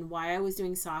 and why I was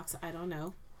doing socks, I don't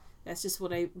know. That's just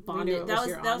what I bonded.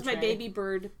 That was my baby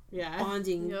bird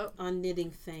bonding on knitting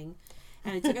thing.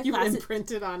 And I took a class. You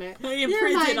imprinted on it. I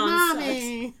imprinted on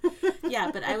mommy. Socks.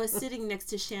 Yeah, but I was sitting next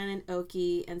to Shannon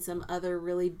Oki and some other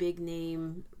really big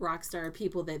name rock star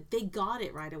people that they got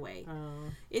it right away. Oh.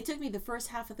 It took me the first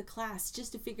half of the class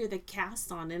just to figure the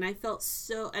cast on, and I felt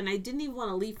so. And I didn't even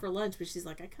want to leave for lunch, but she's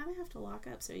like, "I kind of have to lock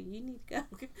up, so you need to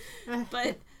go."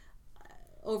 But.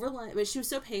 But she was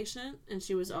so patient, and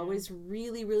she was always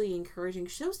really, really encouraging.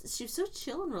 She was so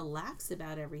chill and relaxed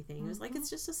about everything. It was like, it's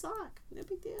just a sock, no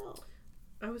big deal.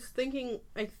 I was thinking,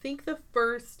 I think the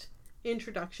first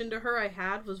introduction to her I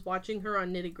had was watching her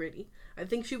on Nitty Gritty. I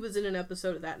think she was in an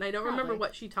episode of that, and I don't remember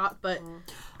what she taught, but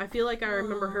I feel like I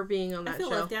remember her being on that show. I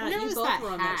feel left out. You both were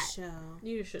on that show.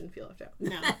 You shouldn't feel left out.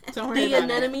 No, don't worry the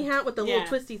about anemone it. hat with the little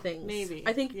twisty things. Maybe.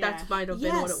 I think that might have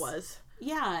been what it was.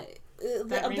 Yeah.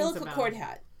 The umbilical cord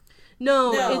hat.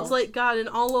 No, it's like got an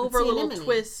all over little anemone.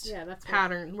 twist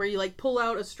pattern where you like pull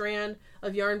out a strand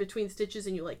of yarn between stitches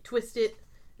and you like twist it,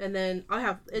 and then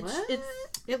it looks How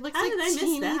like did I miss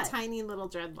teeny that? tiny little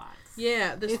dreadlocks.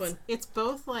 Yeah, this one. It's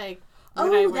both like.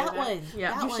 That one.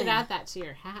 Yeah, you should add that to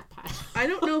your hat pile. I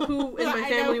don't know who in my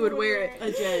family would wear it.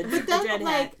 A dread. But then, dread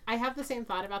like, hat. I have the same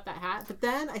thought about that hat. But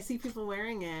then I see people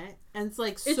wearing it, and it's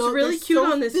like it's really cute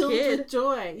on this filled kid. With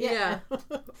joy. Yeah,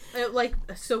 like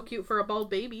so cute for a bald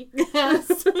baby.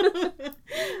 Yes.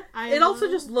 It also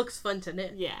just looks fun to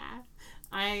knit. Yeah,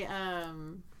 I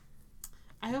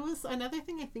always another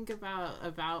thing I think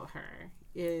about her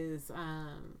is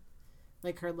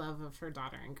like her love of her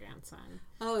daughter and grandson.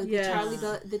 Oh,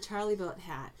 the Charlie Boat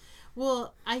hat.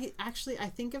 Well, I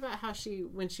think about how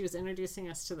when she was introducing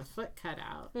us to the foot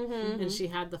cutout, and she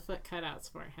had the foot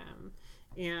cutouts for him,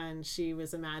 and she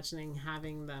was imagining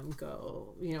having them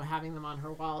having them on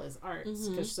her wall as art,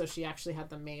 so she actually had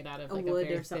them made out of like a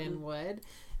very thin wood.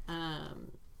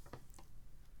 And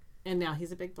now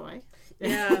he's a big boy.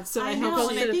 Yeah, so I hope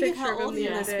posted a picture how of him old the he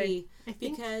other must day. be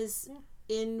because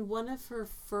in one of her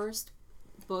first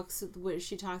books where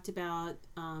she talked about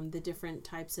the different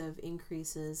types of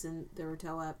increases and the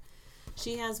toe up,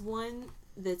 she has one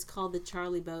that's called the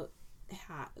Charlie Boat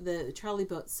hat, the Charlie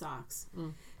Boat socks,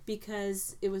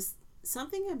 because it was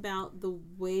something about the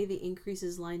way the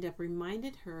increases lined up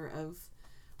reminded her of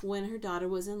when her daughter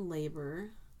was in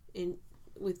labor, and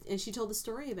she told the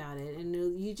story about it, and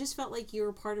you just felt like you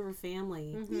were part of her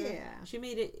family. Yeah, she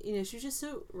made it. She was just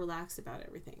so relaxed about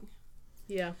everything.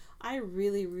 Yeah, I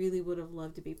really, really would have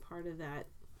loved to be part of that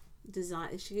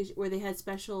design, where they had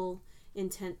special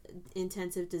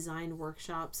intensive design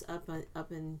workshops up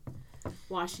in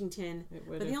Washington. It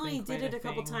would But they have only been did quite it a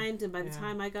couple thing. times, and by the Yeah.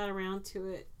 time I got around to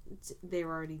it, they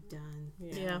were already done.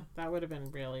 Yeah. That would have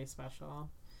been really special.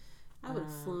 I would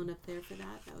have flown up there for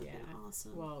that. That would have yeah. been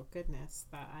awesome. Well, goodness,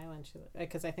 that island.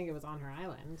 Because I think it was on her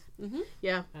island,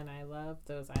 Yeah. and I love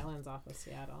those islands off of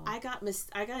Seattle. I got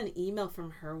an email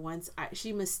from her once.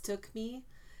 She mistook me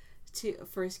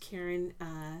for Karen.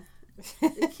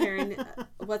 Karen,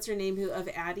 what's her name? Of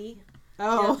Addie?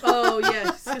 oh, Oh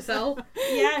yes, Giselle.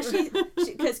 Yeah,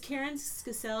 because Karen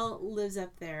Scassell lives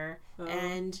up there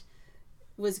and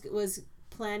was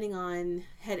planning on,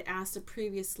 had asked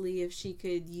previously if she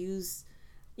could use,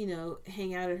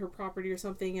 hang out at her property or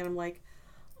something, and I'm like,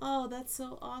 oh, that's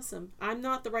so awesome. I'm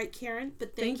not the right Karen,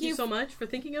 but Thank you so much for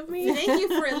thinking of me. Thank you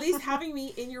for at least having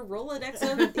me in your Rolodex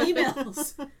of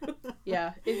emails.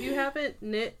 Yeah, if you haven't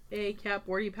knit a Kat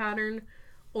Bordy pattern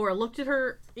or looked at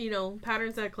her,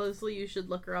 patterns that closely, you should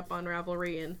look her up on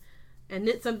Ravelry and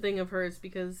knit something of hers,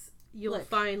 because you'll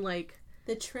find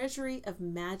the treasury of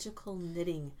magical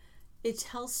knitting. It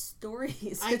tells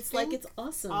stories. I It's think it's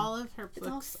awesome. all of her It's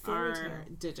all books fairy are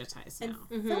tale. digitized And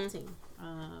now. felting.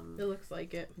 it looks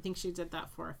like it. I think she did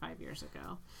that 4 or 5 years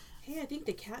ago. Hey, I think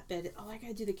the cat bed. Oh, I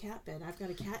gotta do the cat bed. I've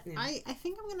got a cat now. I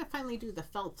think I'm gonna finally do the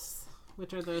felts,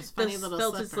 which are those funny The little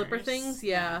felted slipper slippers. things,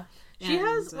 yeah. She And,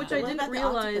 has, which I What didn't about the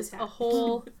realize, octopus hat? a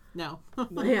whole. No,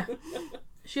 Yeah,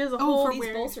 she has a Oh, whole. for These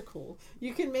wearing- bolts are cool.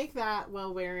 you can make that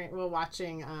while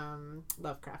watching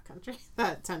Lovecraft Country.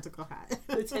 That tentacle hat.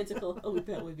 The tentacle. Oh,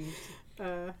 that would be.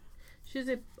 She has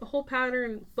a whole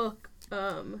pattern book.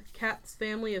 Kat's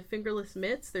Family of Fingerless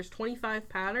Mitts. There's 25 Oh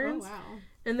patterns, wow.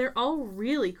 and they're all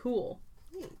really cool.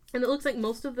 Neat. And it looks like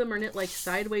most of them are knit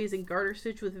sideways and garter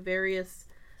stitch with various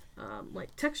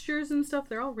textures and stuff.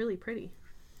 They're all really pretty.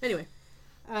 Anyway,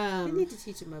 I need to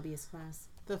teach a Mobius class.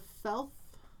 The Felf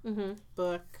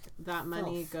book, that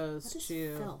money Felf. goes What is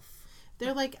to. Felf?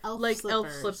 They're like elf elf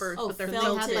slippers. slippers, Oh, but they're They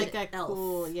felted. had felted. like a elf.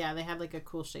 cool, they had like a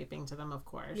cool shaping to them, of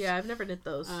course. Yeah, I've never knit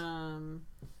those.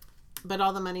 But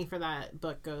all the money for that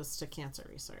book goes to cancer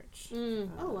research. Mm.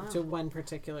 Oh, wow. To one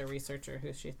particular researcher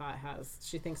who she thought had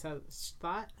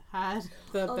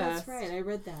the Oh, best. that's right. I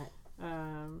read that.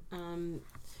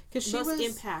 Because she Most was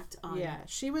impact on. Yeah,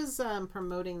 she was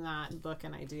promoting that book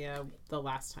and idea the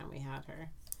last time we had her.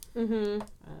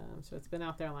 So it's been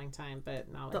out there a long time,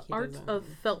 but now The Art of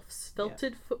Felfs,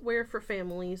 felted footwear for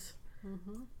families.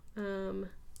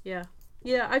 Yeah.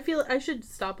 Yeah, I feel I should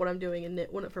stop what I'm doing and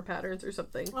knit one of her patterns or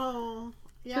something. Oh,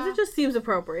 Because yeah, it just seems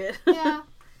appropriate. yeah.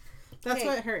 That's Okay.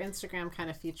 what her Instagram kind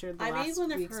of featured. The I last made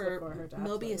one of weeks her before her death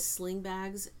Mobius was. sling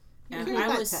bags, You and can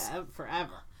I do was that to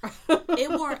forever. it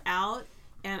wore out,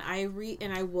 and I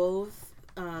wove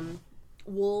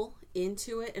wool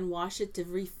into it and washed it to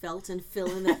refelt and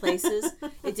fill in the places.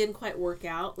 It didn't quite work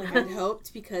out like I'd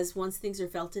hoped, because once things are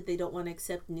felted, they don't want to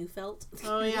accept new felt.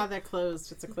 Oh yeah, they're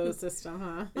closed. It's a closed system,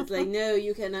 huh? It's like, no,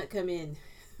 you cannot come in.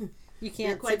 You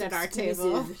can't quite sit at our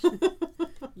table. exclusive.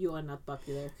 You are not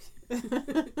popular.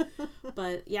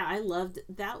 But yeah, I loved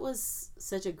that. Was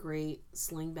such a great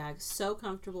sling bag, so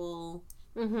comfortable.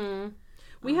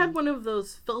 We had one of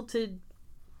those felted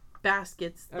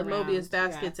baskets, the Around, Mobius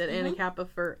baskets at Anacapa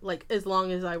for as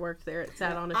long as I worked there. It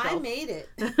sat on a I shelf. made it.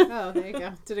 Oh, there you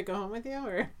go. Did it go home with you,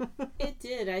 or? It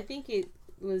did. I think it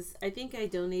was. I think I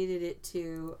donated it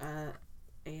to a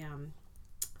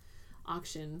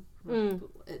auction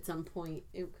at some point,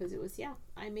 because it was. Yeah,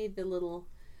 I made the little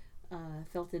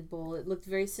felted bowl. It looked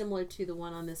very similar to the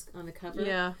one on the cover.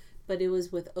 Yeah. But it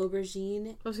was with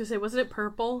aubergine. I was gonna say, wasn't it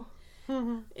purple?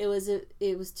 It was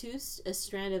a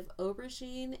strand of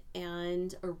aubergine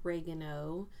and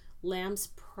oregano, lamb's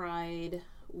pride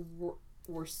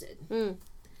worsted.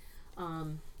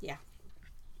 Yeah.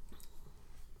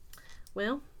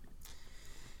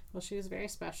 Well, she was very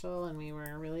special, and we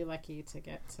were really lucky to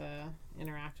get to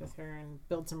interact with her and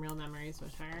build some real memories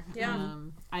with her. Yeah.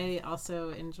 I also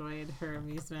enjoyed her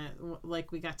amusement.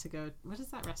 Like, we got to go, what is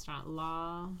that restaurant?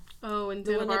 Oh, in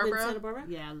The Santa one up in Barbara? Santa Barbara?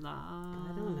 Yeah,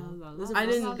 I don't know. Was it I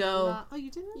didn't go. Oh,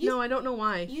 you didn't? No, I don't know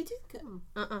why. You did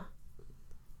go.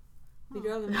 We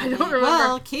drove in I don't Miami. remember.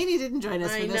 Well, Katie didn't join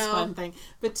us I for this know. fun thing,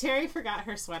 but Terry forgot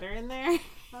her sweater in there.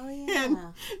 Oh, yeah.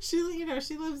 And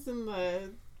she lives in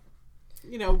the,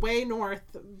 way north,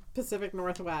 Pacific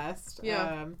Northwest.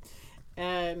 Yeah.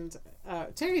 And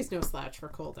Terry's no slouch for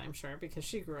cold, I'm sure, because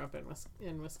she grew up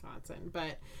in Wisconsin.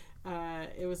 But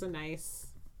it was a nice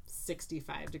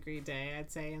 65-degree day, I'd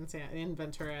say, in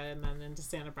Ventura and then into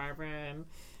Santa Barbara. And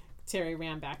Terry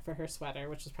ran back for her sweater,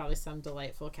 which is probably some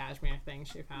delightful cashmere thing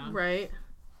she found. Right.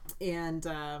 And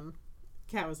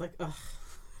Kat was like, ugh.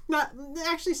 Not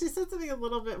actually, she said something a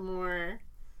little bit more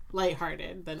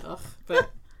lighthearted than ugh, but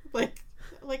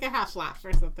like a half laugh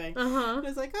or something. Uh-huh. It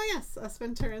was like, oh yes,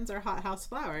 Spinturns are hothouse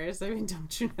flowers. I mean,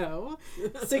 don't you know?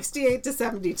 68 to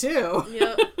 72.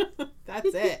 Yep.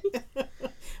 That's it.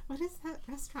 What is that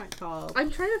restaurant called?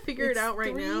 I'm trying to figure it out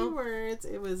right now. 3 words.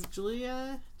 It was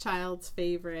Julia Child's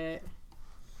favorite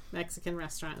Mexican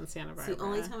restaurant in Santa Barbara. It's the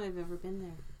only time I've ever been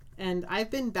there. And I've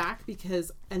been back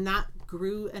and that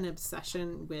grew an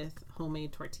obsession with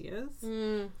homemade tortillas.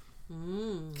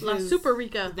 La Super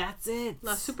Rica. That's it.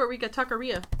 La Super Rica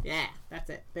Taqueria. Yeah, that's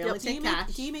it. They Yep. only take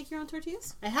cash. Do you make your own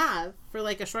tortillas? I have for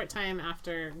like a short time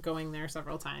after going there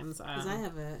several times. Because I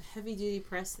have a heavy duty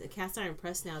press, a cast iron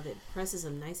press now that presses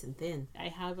them nice and thin. I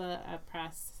have a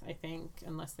press, I think,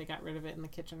 unless they got rid of it in the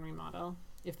kitchen remodel.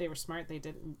 If they were smart, they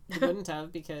wouldn't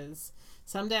have, because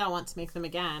someday I'll want to make them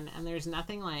again. And there's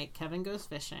nothing like Kevin goes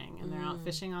fishing, and they're out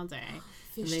fishing all day.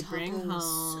 Fish and they bring tacos,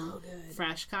 home so good.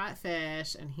 fresh caught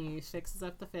fish, and he fixes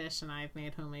up the fish, and I've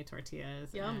made homemade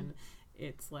tortillas. Yum. And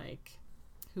it's like,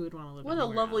 who would want to live What a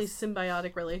anywhere lovely else?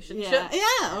 symbiotic relationship. Yeah,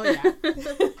 oh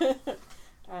yeah.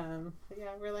 But yeah,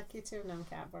 we're lucky to have known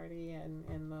Kat Barty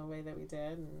in the way that we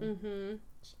did, and Mm-hmm.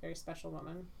 she's a very special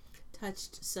woman.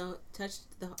 Touched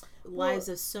the lives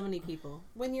of so many people.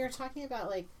 When you're talking about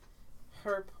like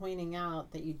her pointing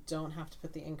out that you don't have to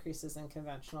put the increases in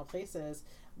conventional places,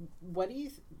 what do you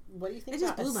think It just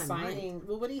about blew my assigning?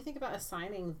 Well, what do you think about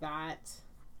assigning that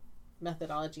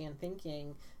methodology and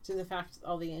thinking to the fact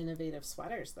all the innovative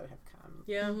sweaters that have come?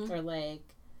 Yeah. Mm-hmm. Or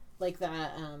like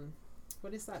that.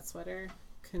 What is that sweater?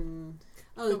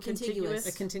 Oh, contiguous.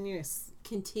 A continuous.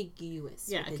 Contiguous.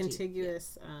 Yeah, with a a G.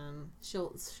 contiguous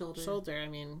Shoulder. shoulder. I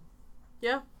mean,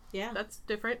 Yeah. Yeah. That's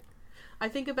different. I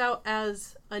think about,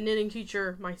 as a knitting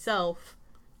teacher myself,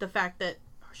 the fact that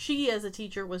she as a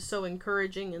teacher was so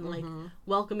encouraging and like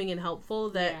welcoming and helpful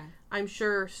that Yeah. I'm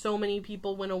sure so many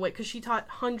people went away, because she taught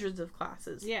hundreds of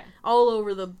classes yeah. all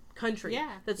over the country,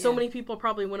 Yeah. that so Yeah. many people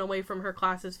probably went away from her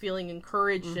classes feeling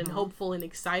encouraged and hopeful and That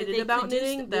excited they about could do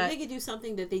knitting, that they could do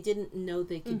something that they didn't know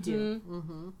they could do.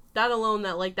 Mm-hmm. that alone,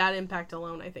 that impact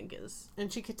alone, I think is,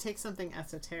 And she could take something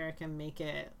esoteric and make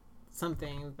it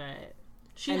something that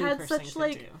she any had person such could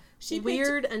like do. She picked- weird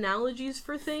weird analogies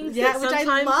for things. Yeah, that which I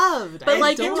sometimes- loved. But I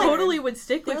like it adored. totally would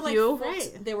stick They were with like you.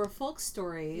 Right. They were folk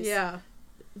stories. Yeah.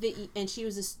 And she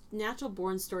was a natural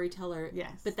born storyteller.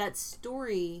 Yes. But that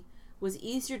story was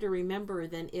easier to remember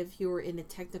than if you were in a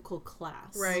technical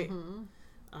class. Right.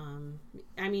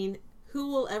 I mean,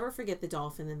 who will ever forget the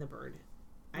dolphin and the bird?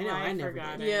 I know, Well, I never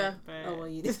forgot did. it, Yeah. but, Oh, well,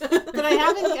 you did. but I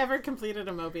haven't ever completed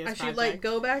a Mobius I should project. like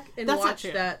go back and That's not watch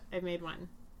true. that. I've made one.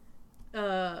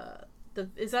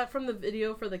 Is that from the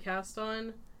video for the cast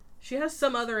on? She has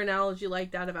some other analogy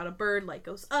like that about a bird like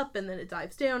goes up and then it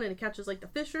dives down and it catches like the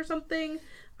fish or something.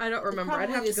 I don't remember. I'd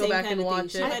Probably have the to go same back kind and of thing.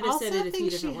 watch She it. might I have also said it a few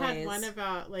think she different had ways. one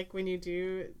about like when you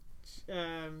do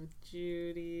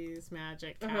Judy's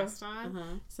magic cast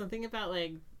on, something about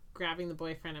like grabbing the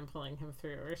boyfriend and pulling him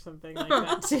through or something like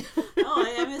that too. Oh,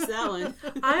 I missed that one.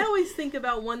 I always think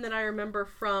about one that I remember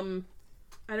from,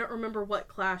 I don't remember what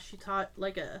class she taught,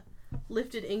 like a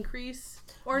lifted increase.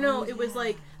 Or no, it was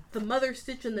like the mother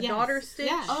stitch and the daughter stitch.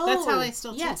 Yeah, Oh, that's how I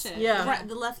still yes. teach it. Yeah. Right,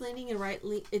 the left leaning and right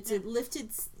leaning. It's a lifted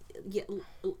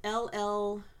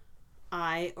LLI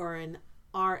or an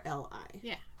RLI.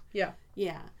 Yeah. Yeah.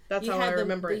 Yeah. That's You how I have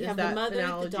remember it, You is have that the mother,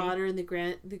 analogy. the daughter, and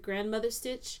the grandmother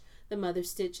stitch, the mother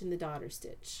stitch, and the daughter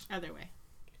stitch. Other way.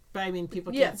 But I mean,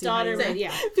 people Yeah, can't see daughter, how you were,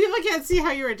 yeah. People can't see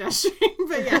how you were gesturing,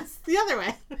 but yes, the other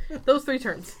way. Those 3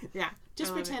 turns. Yeah.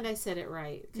 Just I love pretend I said it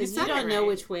right. You Because you, said it don't know right.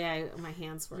 which way my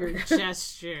hands were. Your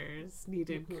gestures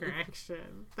needed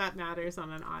correction. That matters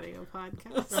on an audio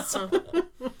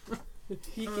podcast.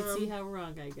 You can see how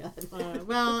wrong I got.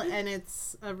 Well, and it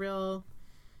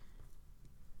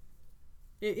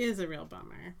is a real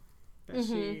bummer that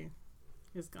she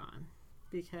is gone,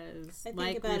 because I think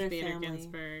like about Ruth her Bader family.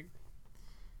 Ginsburg,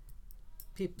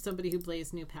 somebody who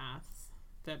blazed new paths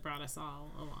that brought us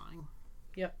all along.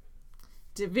 Yep.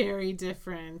 Very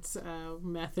different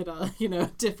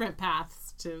different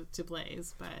paths to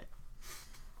blaze, but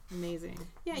amazing.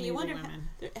 Yeah, amazing you wonder women.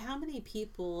 how many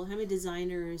people, how many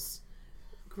designers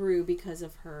grew because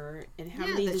of her, and how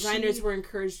Yeah, many that designers she- were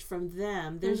encouraged from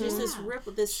them. There's just this Yeah.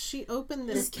 ripple, this She opened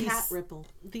this cat ripple.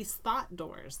 these thought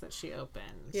doors that she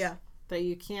opened. Yeah. That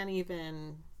you can't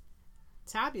even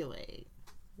tabulate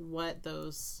what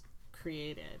those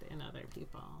created in other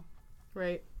people.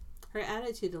 Right. Her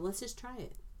attitude of let's just try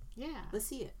it, Yeah. let's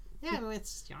see it. Yeah, I mean,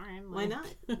 it's just yarn. Why not?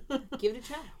 Give it a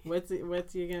try. What's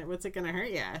it gonna hurt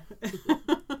you?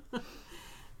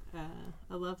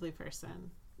 A lovely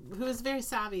person who is very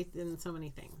savvy in so many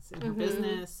things, in her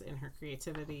business, in her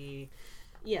creativity,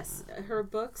 Yes, her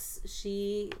books,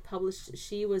 she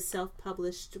was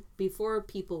self-published before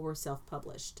people were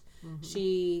self-published. Mm-hmm.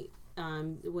 She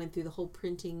went through the whole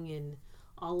printing and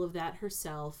all of that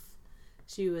herself.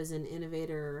 She was an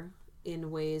innovator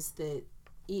in ways that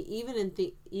even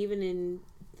in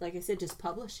like I said, just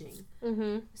publishing.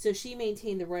 Mm-hmm. So she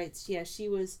maintained the rights. Yeah, she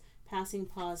was Passing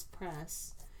Paws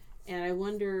Press, and I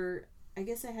wonder, I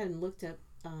guess I hadn't looked up.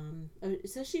 It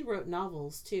says she wrote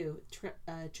novels too.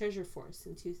 Treasure Force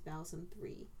in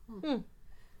 2003.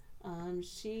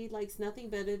 She likes nothing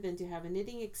better than to have a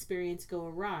knitting experience go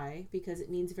awry because it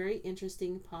means very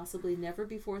interesting, possibly never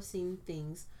before seen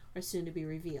things are soon to be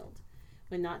revealed.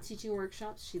 When not teaching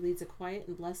workshops, she leads a quiet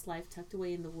and blessed life tucked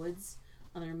away in the woods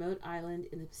on a remote island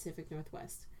in the Pacific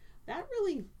Northwest. That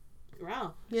really,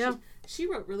 wow. Yeah. She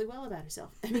wrote really well about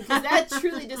herself. I mean, because that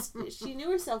truly just, she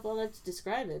knew herself well enough to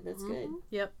describe it. That's good.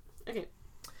 Yep. Okay.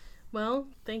 Well,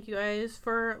 thank you guys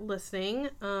for listening.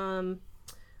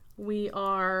 We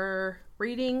are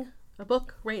reading a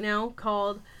book right now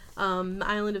called The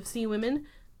Island of Sea Women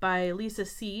by Lisa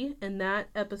C. And that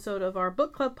episode of our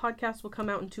book club podcast will come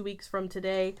out in 2 weeks from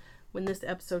today when this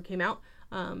episode came out.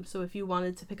 So if you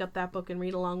wanted to pick up that book and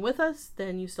read along with us,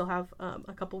 then you still have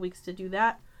a couple weeks to do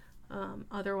that.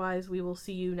 Otherwise, we will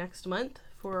see you next month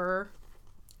for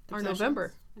our Obsessions.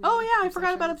 November. Oh yeah, I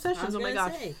forgot about Obsessions. I was Oh my gonna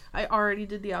gosh. say. I already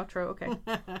did the outro. Okay.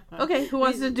 Okay, who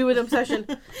wants to do an obsession?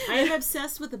 I am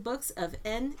obsessed with the books of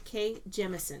N.K.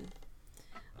 Jemisin.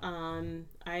 I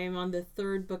am on the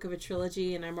third book of a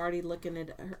trilogy, and I'm already looking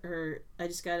at her. I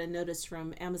just got a notice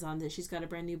from Amazon that she's got a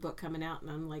brand new book coming out, and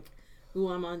I'm like, ooh,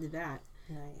 I'm on to that.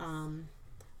 Nice.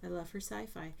 I love her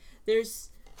sci-fi. There's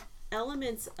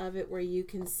elements of it where you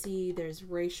can see there's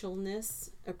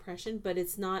racialness, oppression, but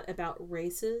it's not about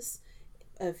races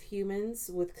of humans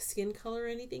with skin color or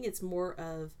anything. It's more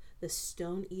of the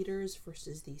stone eaters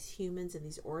versus these humans and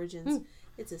these origins.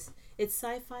 It's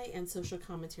sci-fi and social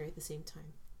commentary at the same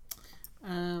time.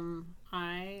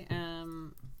 I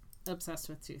am obsessed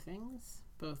with two things.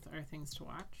 Both are things to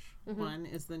watch. One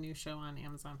is the new show on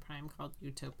Amazon Prime called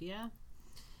Utopia.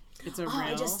 It's a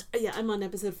real I'm on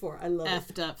episode 4. I love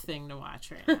effed it. up thing to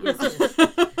watch right now. Yes, it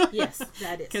is. Yes,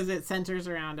 that is. Because it centers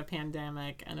around a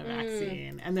pandemic and a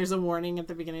vaccine. And there's a warning at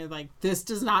the beginning of like, this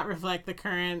does not reflect the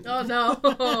current Oh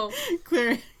no.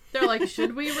 clear. They're like,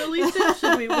 should we release it?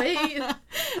 Should we wait?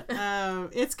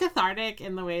 It's cathartic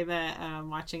in the way that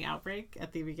watching Outbreak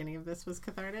at the beginning of this was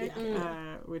cathartic,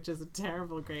 which is a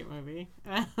terrible, great movie.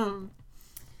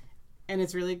 And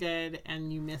it's really good,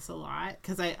 and you miss a lot.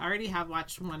 Because I already have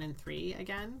watched 1 and 3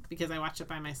 again, because I watched it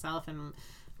by myself, and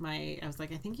I was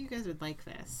like, I think you guys would like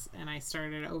this. And I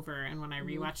started over, and when I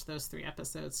rewatched those 3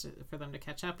 episodes for them to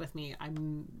catch up with me, I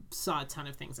saw a ton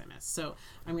of things I missed. So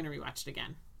I'm going to rewatch it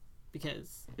again,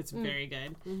 because it's very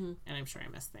good, and I'm sure I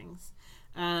missed things.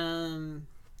 And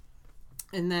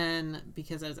then,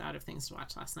 because I was out of things to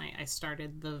watch last night, I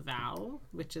started The Vow,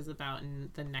 which is about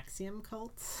the NXIVM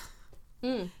cults.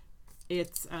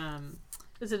 It's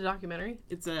Is it a documentary?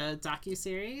 It's a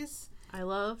docu-series. I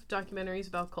love documentaries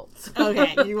about cults.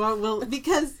 Okay, you won't, well,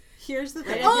 because here's the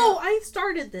thing. Oh, I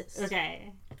started this.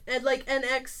 Okay. And like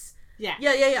NX. Yeah.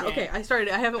 Yeah. Okay, I started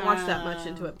it. I haven't watched that much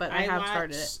into it, but I have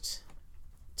started it. watched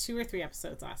 2 or 3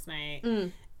 episodes last night.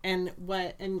 And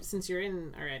since you're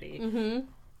in already,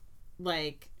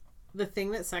 like, the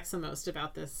thing that sucks the most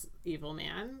about this evil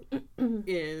man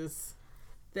is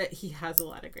that he has a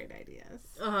lot of great ideas.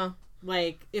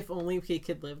 Like, if only he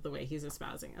could live the way he's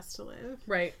espousing us to live.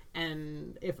 Right.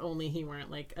 And if only he weren't,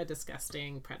 like, a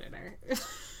disgusting predator.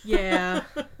 Yeah.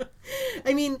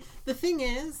 I mean, the thing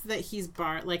is that he's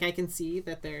like, I can see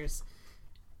that there's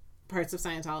parts of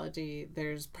Scientology,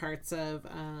 there's parts of,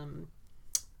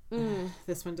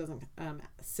 this one doesn't,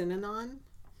 Synanon,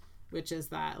 which is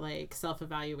that, like,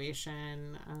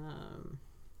 self-evaluation,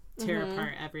 tear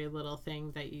apart every little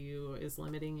thing that is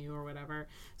limiting you or whatever.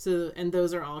 So, and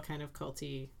those are all kind of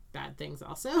culty bad things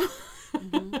also.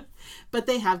 But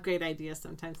they have great ideas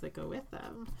sometimes that go with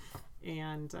them.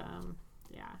 And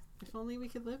if only we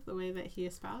could live the way that he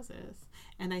espouses.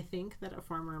 And I think that a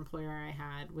former employer I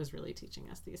had was really teaching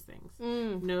us these things.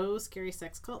 No scary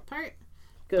sex cult part.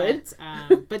 Good.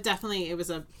 But definitely he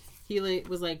was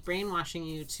like brainwashing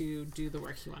you to do the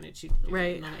work he wanted you to do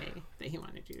in the way that he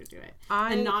wanted you to do it.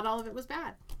 And not all of it was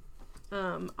bad.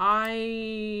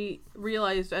 I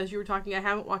realized as you were talking, I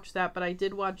haven't watched that, but I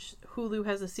did watch, Hulu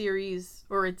has a series,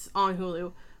 or it's on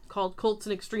Hulu, called Cults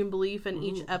and Extreme Belief, and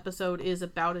each episode is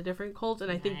about a different cult,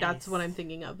 and I think that's what I'm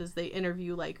thinking of, is they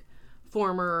interview like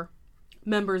former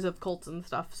members of cults and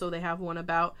stuff. So they have one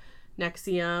about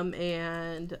NXIVM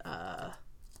and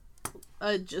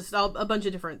just a bunch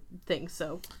of different things.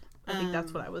 So I think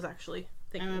that's what I was actually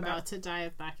thinking I'm about. about to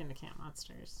dive back into Camp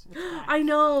Monsters. It's back. I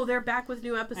know they're back with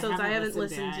new episodes. I haven't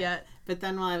listened listened yet. But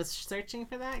then while I was searching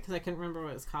for that, because I couldn't remember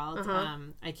what it was called,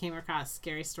 I came across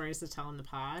Scary Stories to Tell in the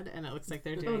Pod, and it looks like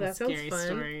they're doing scary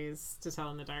stories to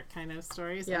tell in the dark kind of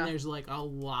stories. Yeah. And there's like a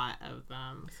lot of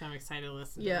them, so I'm excited to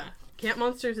listen to that. Camp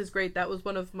Monsters is great. That was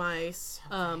one of my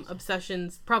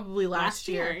obsessions probably last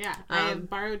year. Yeah, I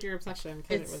borrowed your obsession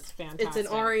because it was fantastic.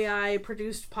 It's an REI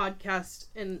produced podcast,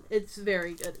 and it's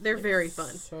very good. They're very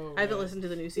fun. So I haven't listened to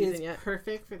the new season yet. It's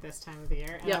perfect for this time of the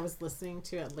year, and I was listening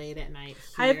to it late at night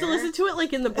here. I have to listen to it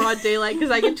like in the broad daylight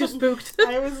because I get too spooked.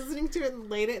 I was listening to it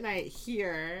late at night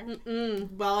here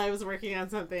while I was working on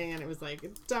something, and it was like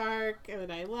dark,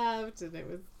 and I loved, and it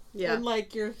was and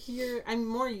like you're here. I'm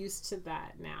more used to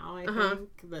that now. I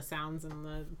think the sounds and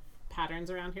the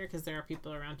patterns around here because there are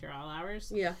people around here all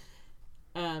hours. Yeah.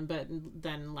 But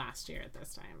then last year at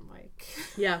this time, like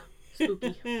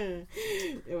spooky.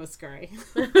 It was scary.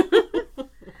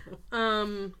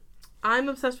 I'm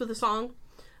obsessed with a song.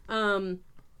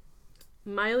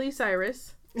 Miley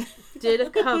Cyrus did a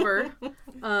cover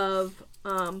of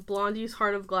Blondie's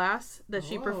Heart of Glass that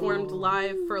she performed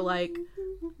live for like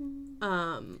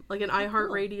an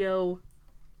iHeartRadio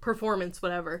performance,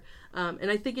 whatever.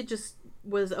 And I think it just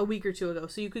was a week or two ago.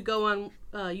 So you could go on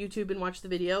YouTube and watch the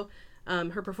video.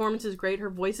 Her performance is great.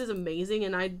 Her voice is amazing.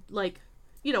 And I like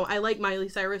Miley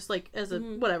Cyrus, like as a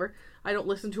whatever. I don't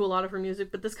listen to a lot of her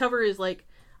music, but this cover is like,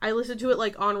 I listen to it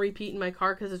like on repeat in my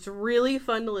car because it's really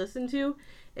fun to listen to.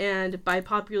 And by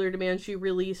popular demand, she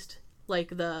released like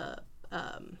the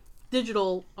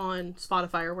digital on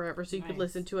Spotify or wherever, so you could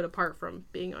listen to it apart from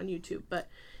being on YouTube. But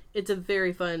it's a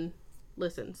very fun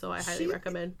listen, so I highly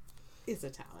recommend. Is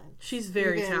a talent. She's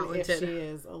very talented. If she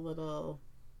is a little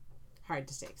hard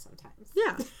to take sometimes.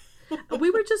 Yeah.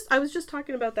 I was just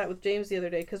talking about that with James the other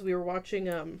day because we were watching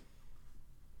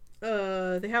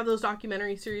they have those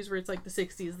documentary series where it's like the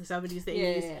 60s, the 70s, the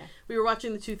 80s. Yeah. We were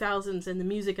watching the 2000s and the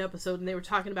music episode, and they were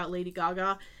talking about Lady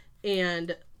Gaga,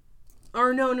 it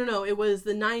was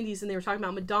the 90s, and they were talking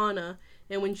about Madonna,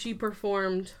 and when she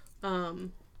performed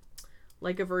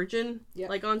Like a Virgin,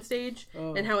 like on stage,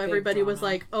 and how everybody was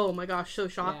like, oh my gosh, so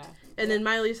shocked. Yeah. And then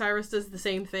Miley Cyrus does the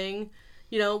same thing,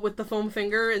 with the foam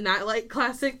finger and that like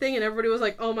classic thing, and everybody was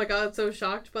like, oh my god, so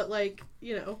shocked. But like,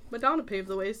 Madonna paved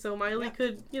the way so Miley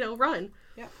could, run.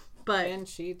 Yeah. But and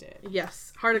she did.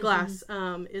 Yes, Heart of Glass.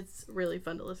 It's really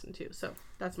fun to listen to. So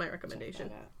that's my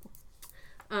recommendation.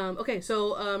 Okay,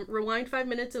 so rewind 5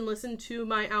 minutes and listen to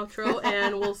my outro,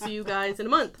 and we'll see you guys in a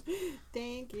month.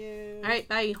 Thank you. All right,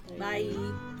 bye. Bye.